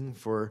breaking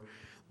for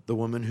the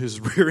woman whose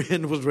rear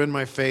end was in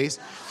my face.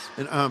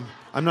 And I'm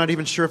not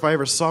even sure if I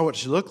ever saw what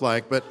she looked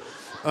like, but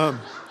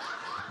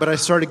I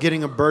started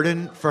getting a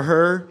burden for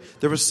her.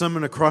 There was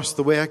someone across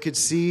the way I could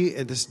see,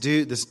 and this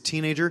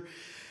teenager,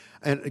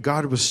 and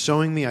God was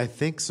showing me, I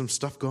think, some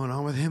stuff going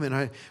on with him.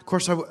 And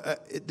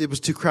it was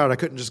too crowded. I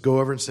couldn't just go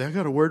over and say, I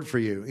got a word for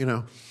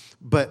you,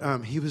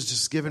 But he was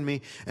just giving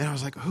me, and I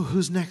was like, oh,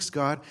 who's next,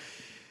 God?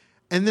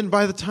 And then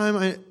by the time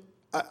I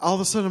all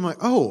of a sudden I'm like,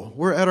 oh,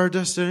 we're at our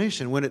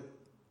destination.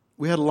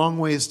 We had a long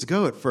ways to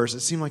go at first.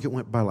 It seemed like it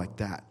went by like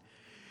that.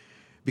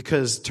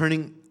 Because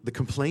turning the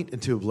complaint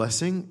into a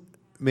blessing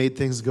made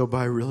things go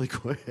by really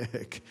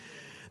quick.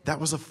 That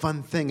was a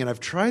fun thing, and I've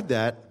tried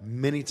that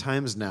many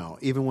times now.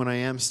 Even when I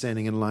am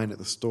standing in line at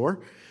the store,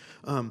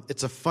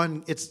 it's a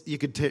fun.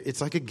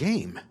 It's like a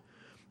game,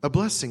 a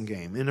blessing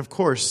game. And of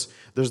course,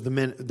 there's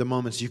the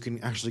moments you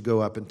can actually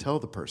go up and tell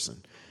the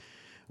person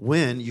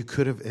when you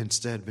could have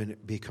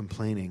instead be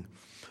complaining.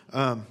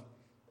 Of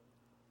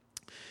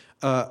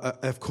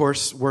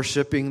course,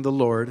 worshiping the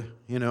Lord.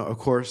 Of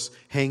course,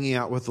 hanging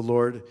out with the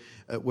Lord.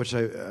 Which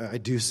I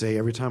do say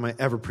every time I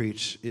ever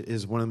preach, it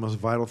is one of the most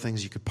vital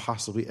things you could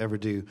possibly ever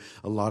do.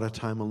 A lot of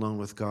time alone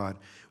with God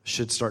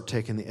should start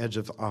taking the edge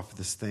off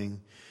this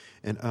thing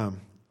and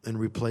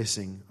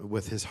replacing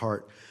with His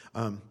heart.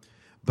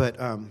 But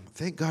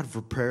thank God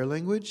for prayer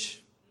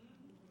language.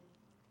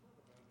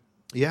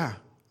 Yeah,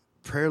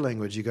 prayer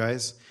language, you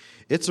guys.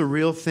 It's a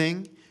real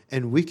thing,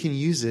 and we can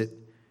use it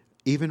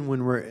even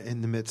when we're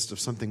in the midst of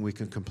something we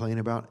can complain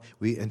about.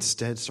 We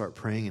instead start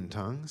praying in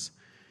tongues.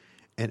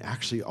 And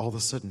actually, all of a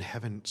sudden,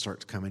 heaven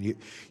starts coming.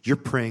 You're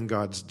praying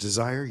God's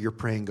desire. You're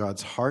praying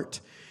God's heart.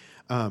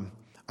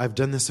 I've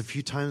done this a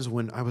few times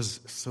when I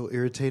was so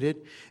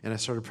irritated, and I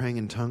started praying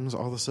in tongues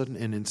all of a sudden,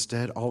 and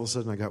instead, all of a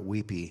sudden, I got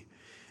weepy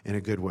in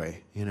a good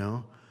way,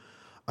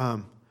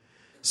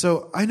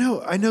 So I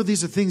know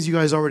these are things you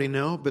guys already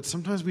know, but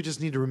sometimes we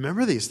just need to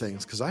remember these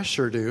things, because I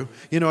sure do.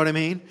 You know what I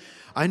mean?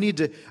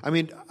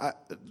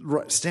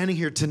 Standing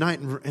here tonight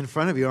in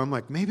front of you, I'm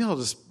like, maybe I'll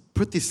just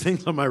put these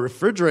things on my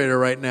refrigerator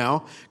right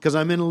now because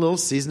I'm in a little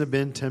season of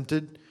being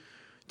tempted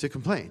to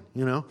complain,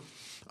 These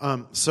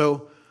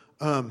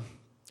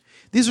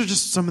are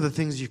just some of the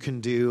things you can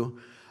do.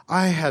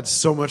 I had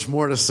so much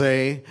more to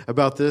say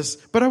about this,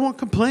 but I won't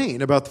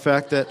complain about the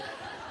fact that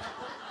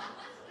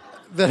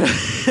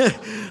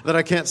that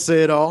I can't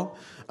say it all.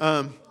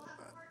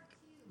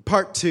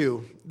 Part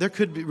 2. There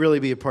could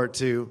really be a part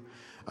 2.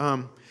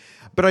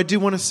 But I do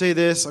want to say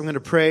this. I'm going to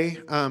pray.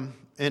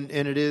 And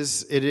it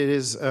is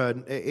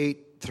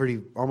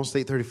 8:30, almost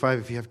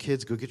 8:35. If you have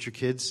kids, go get your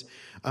kids.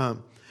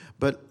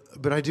 But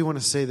I do want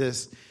to say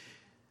this.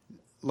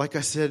 Like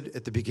I said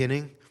at the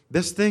beginning,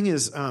 this thing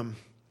is a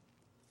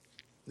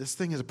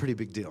pretty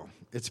big deal.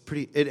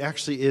 It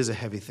actually is a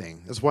heavy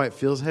thing. That's why it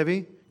feels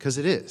heavy, because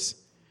it is.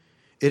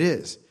 It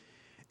is.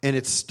 And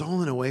it's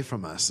stolen away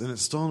from us, and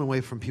it's stolen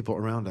away from people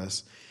around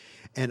us.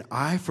 And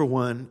I, for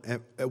one,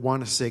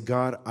 want to say,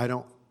 God, I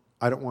don't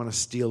want to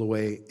steal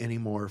away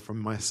anymore from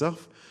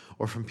myself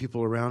or from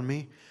people around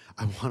me.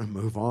 I want to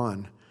move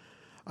on.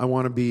 I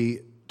want to be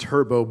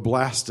turbo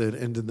blasted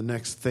into the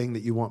next thing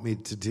that you want me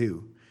to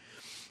do.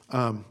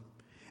 And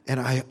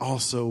I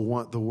also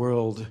want the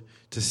world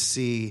to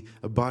see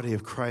a body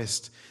of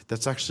Christ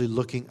that's actually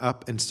looking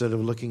up instead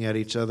of looking at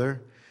each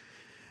other.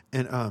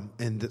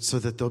 And so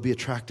that they'll be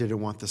attracted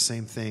and want the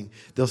same thing.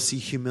 They'll see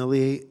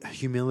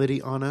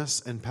humility on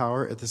us and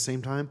power at the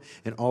same time.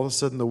 And all of a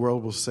sudden the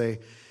world will say,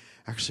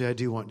 actually, I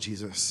do want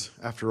Jesus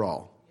after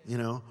all,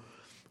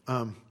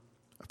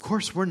 Of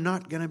course, we're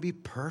not going to be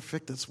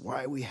perfect. That's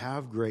why we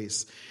have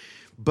grace.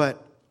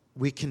 But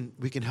we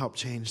can help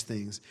change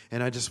things.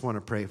 And I just want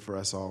to pray for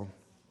us all.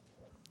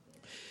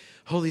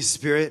 Holy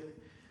Spirit,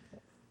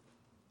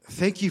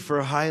 thank you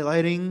for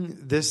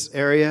highlighting this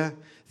area.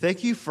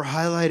 Thank you for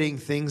highlighting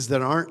things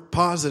that aren't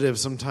positive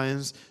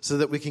sometimes so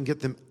that we can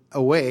get them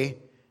away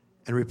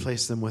and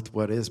replace them with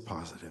what is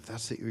positive.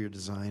 That's what your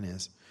design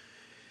is.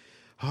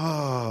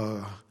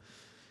 Oh,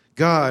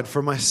 God,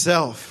 for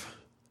myself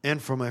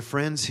and for my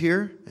friends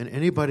here and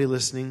anybody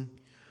listening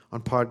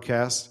on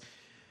podcast,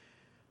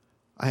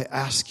 I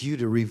ask you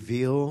to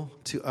reveal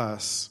to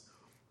us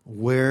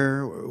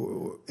where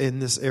in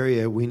this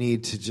area we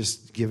need to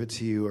just give it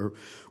to you, or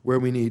where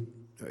we need,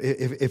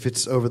 if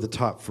it's over the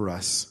top for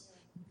us.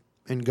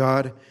 And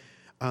God,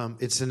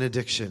 it's an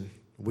addiction.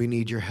 We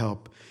need your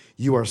help.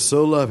 You are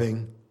so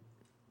loving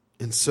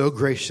and so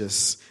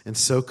gracious and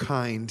so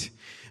kind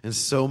and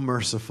so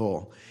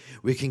merciful.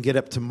 We can get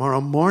up tomorrow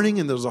morning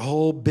and there's a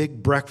whole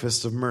big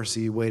breakfast of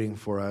mercy waiting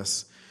for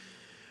us.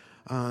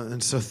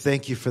 And so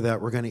thank you for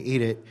that. We're going to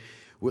eat it.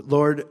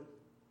 Lord,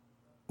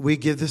 we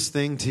give this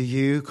thing to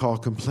you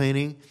called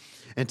complaining,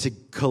 and to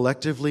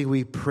collectively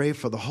we pray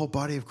for the whole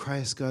body of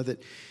Christ, God,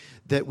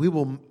 that we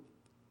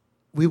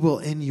will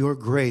in your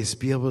grace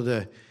be able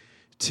to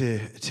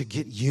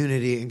get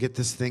unity and get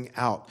this thing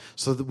out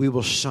so that we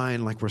will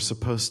shine like we're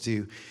supposed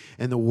to,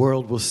 and the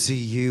world will see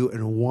you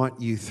and want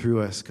you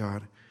through us,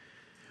 God.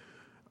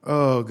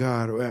 Oh,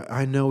 God,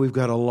 I know we've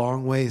got a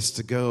long ways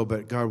to go,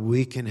 but God,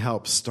 we can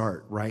help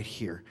start right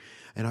here.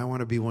 And I want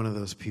to be one of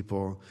those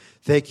people.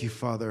 Thank you,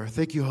 Father.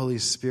 Thank you, Holy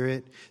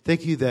Spirit.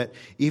 Thank you that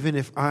even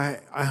if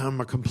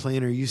I'm a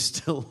complainer, you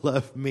still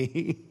love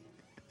me.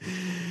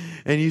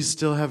 And you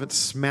still haven't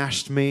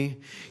smashed me.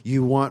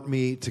 You want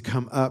me to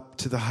come up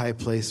to the high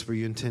place where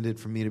you intended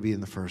for me to be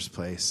in the first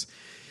place.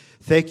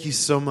 Thank you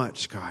so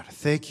much, God.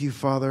 Thank you,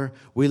 Father.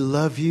 We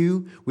love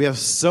you. We have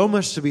so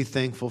much to be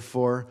thankful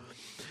for.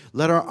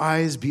 Let our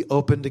eyes be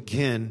opened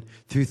again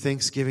through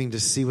Thanksgiving to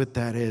see what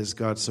that is,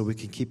 God, so we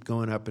can keep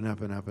going up and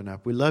up and up and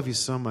up. We love you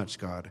so much,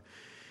 God.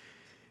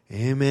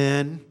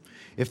 Amen.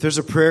 If there's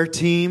a prayer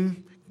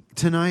team,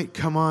 tonight,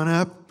 come on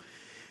up.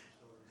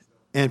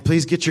 And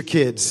please get your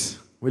kids.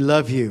 We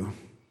love you.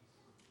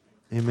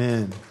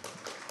 Amen.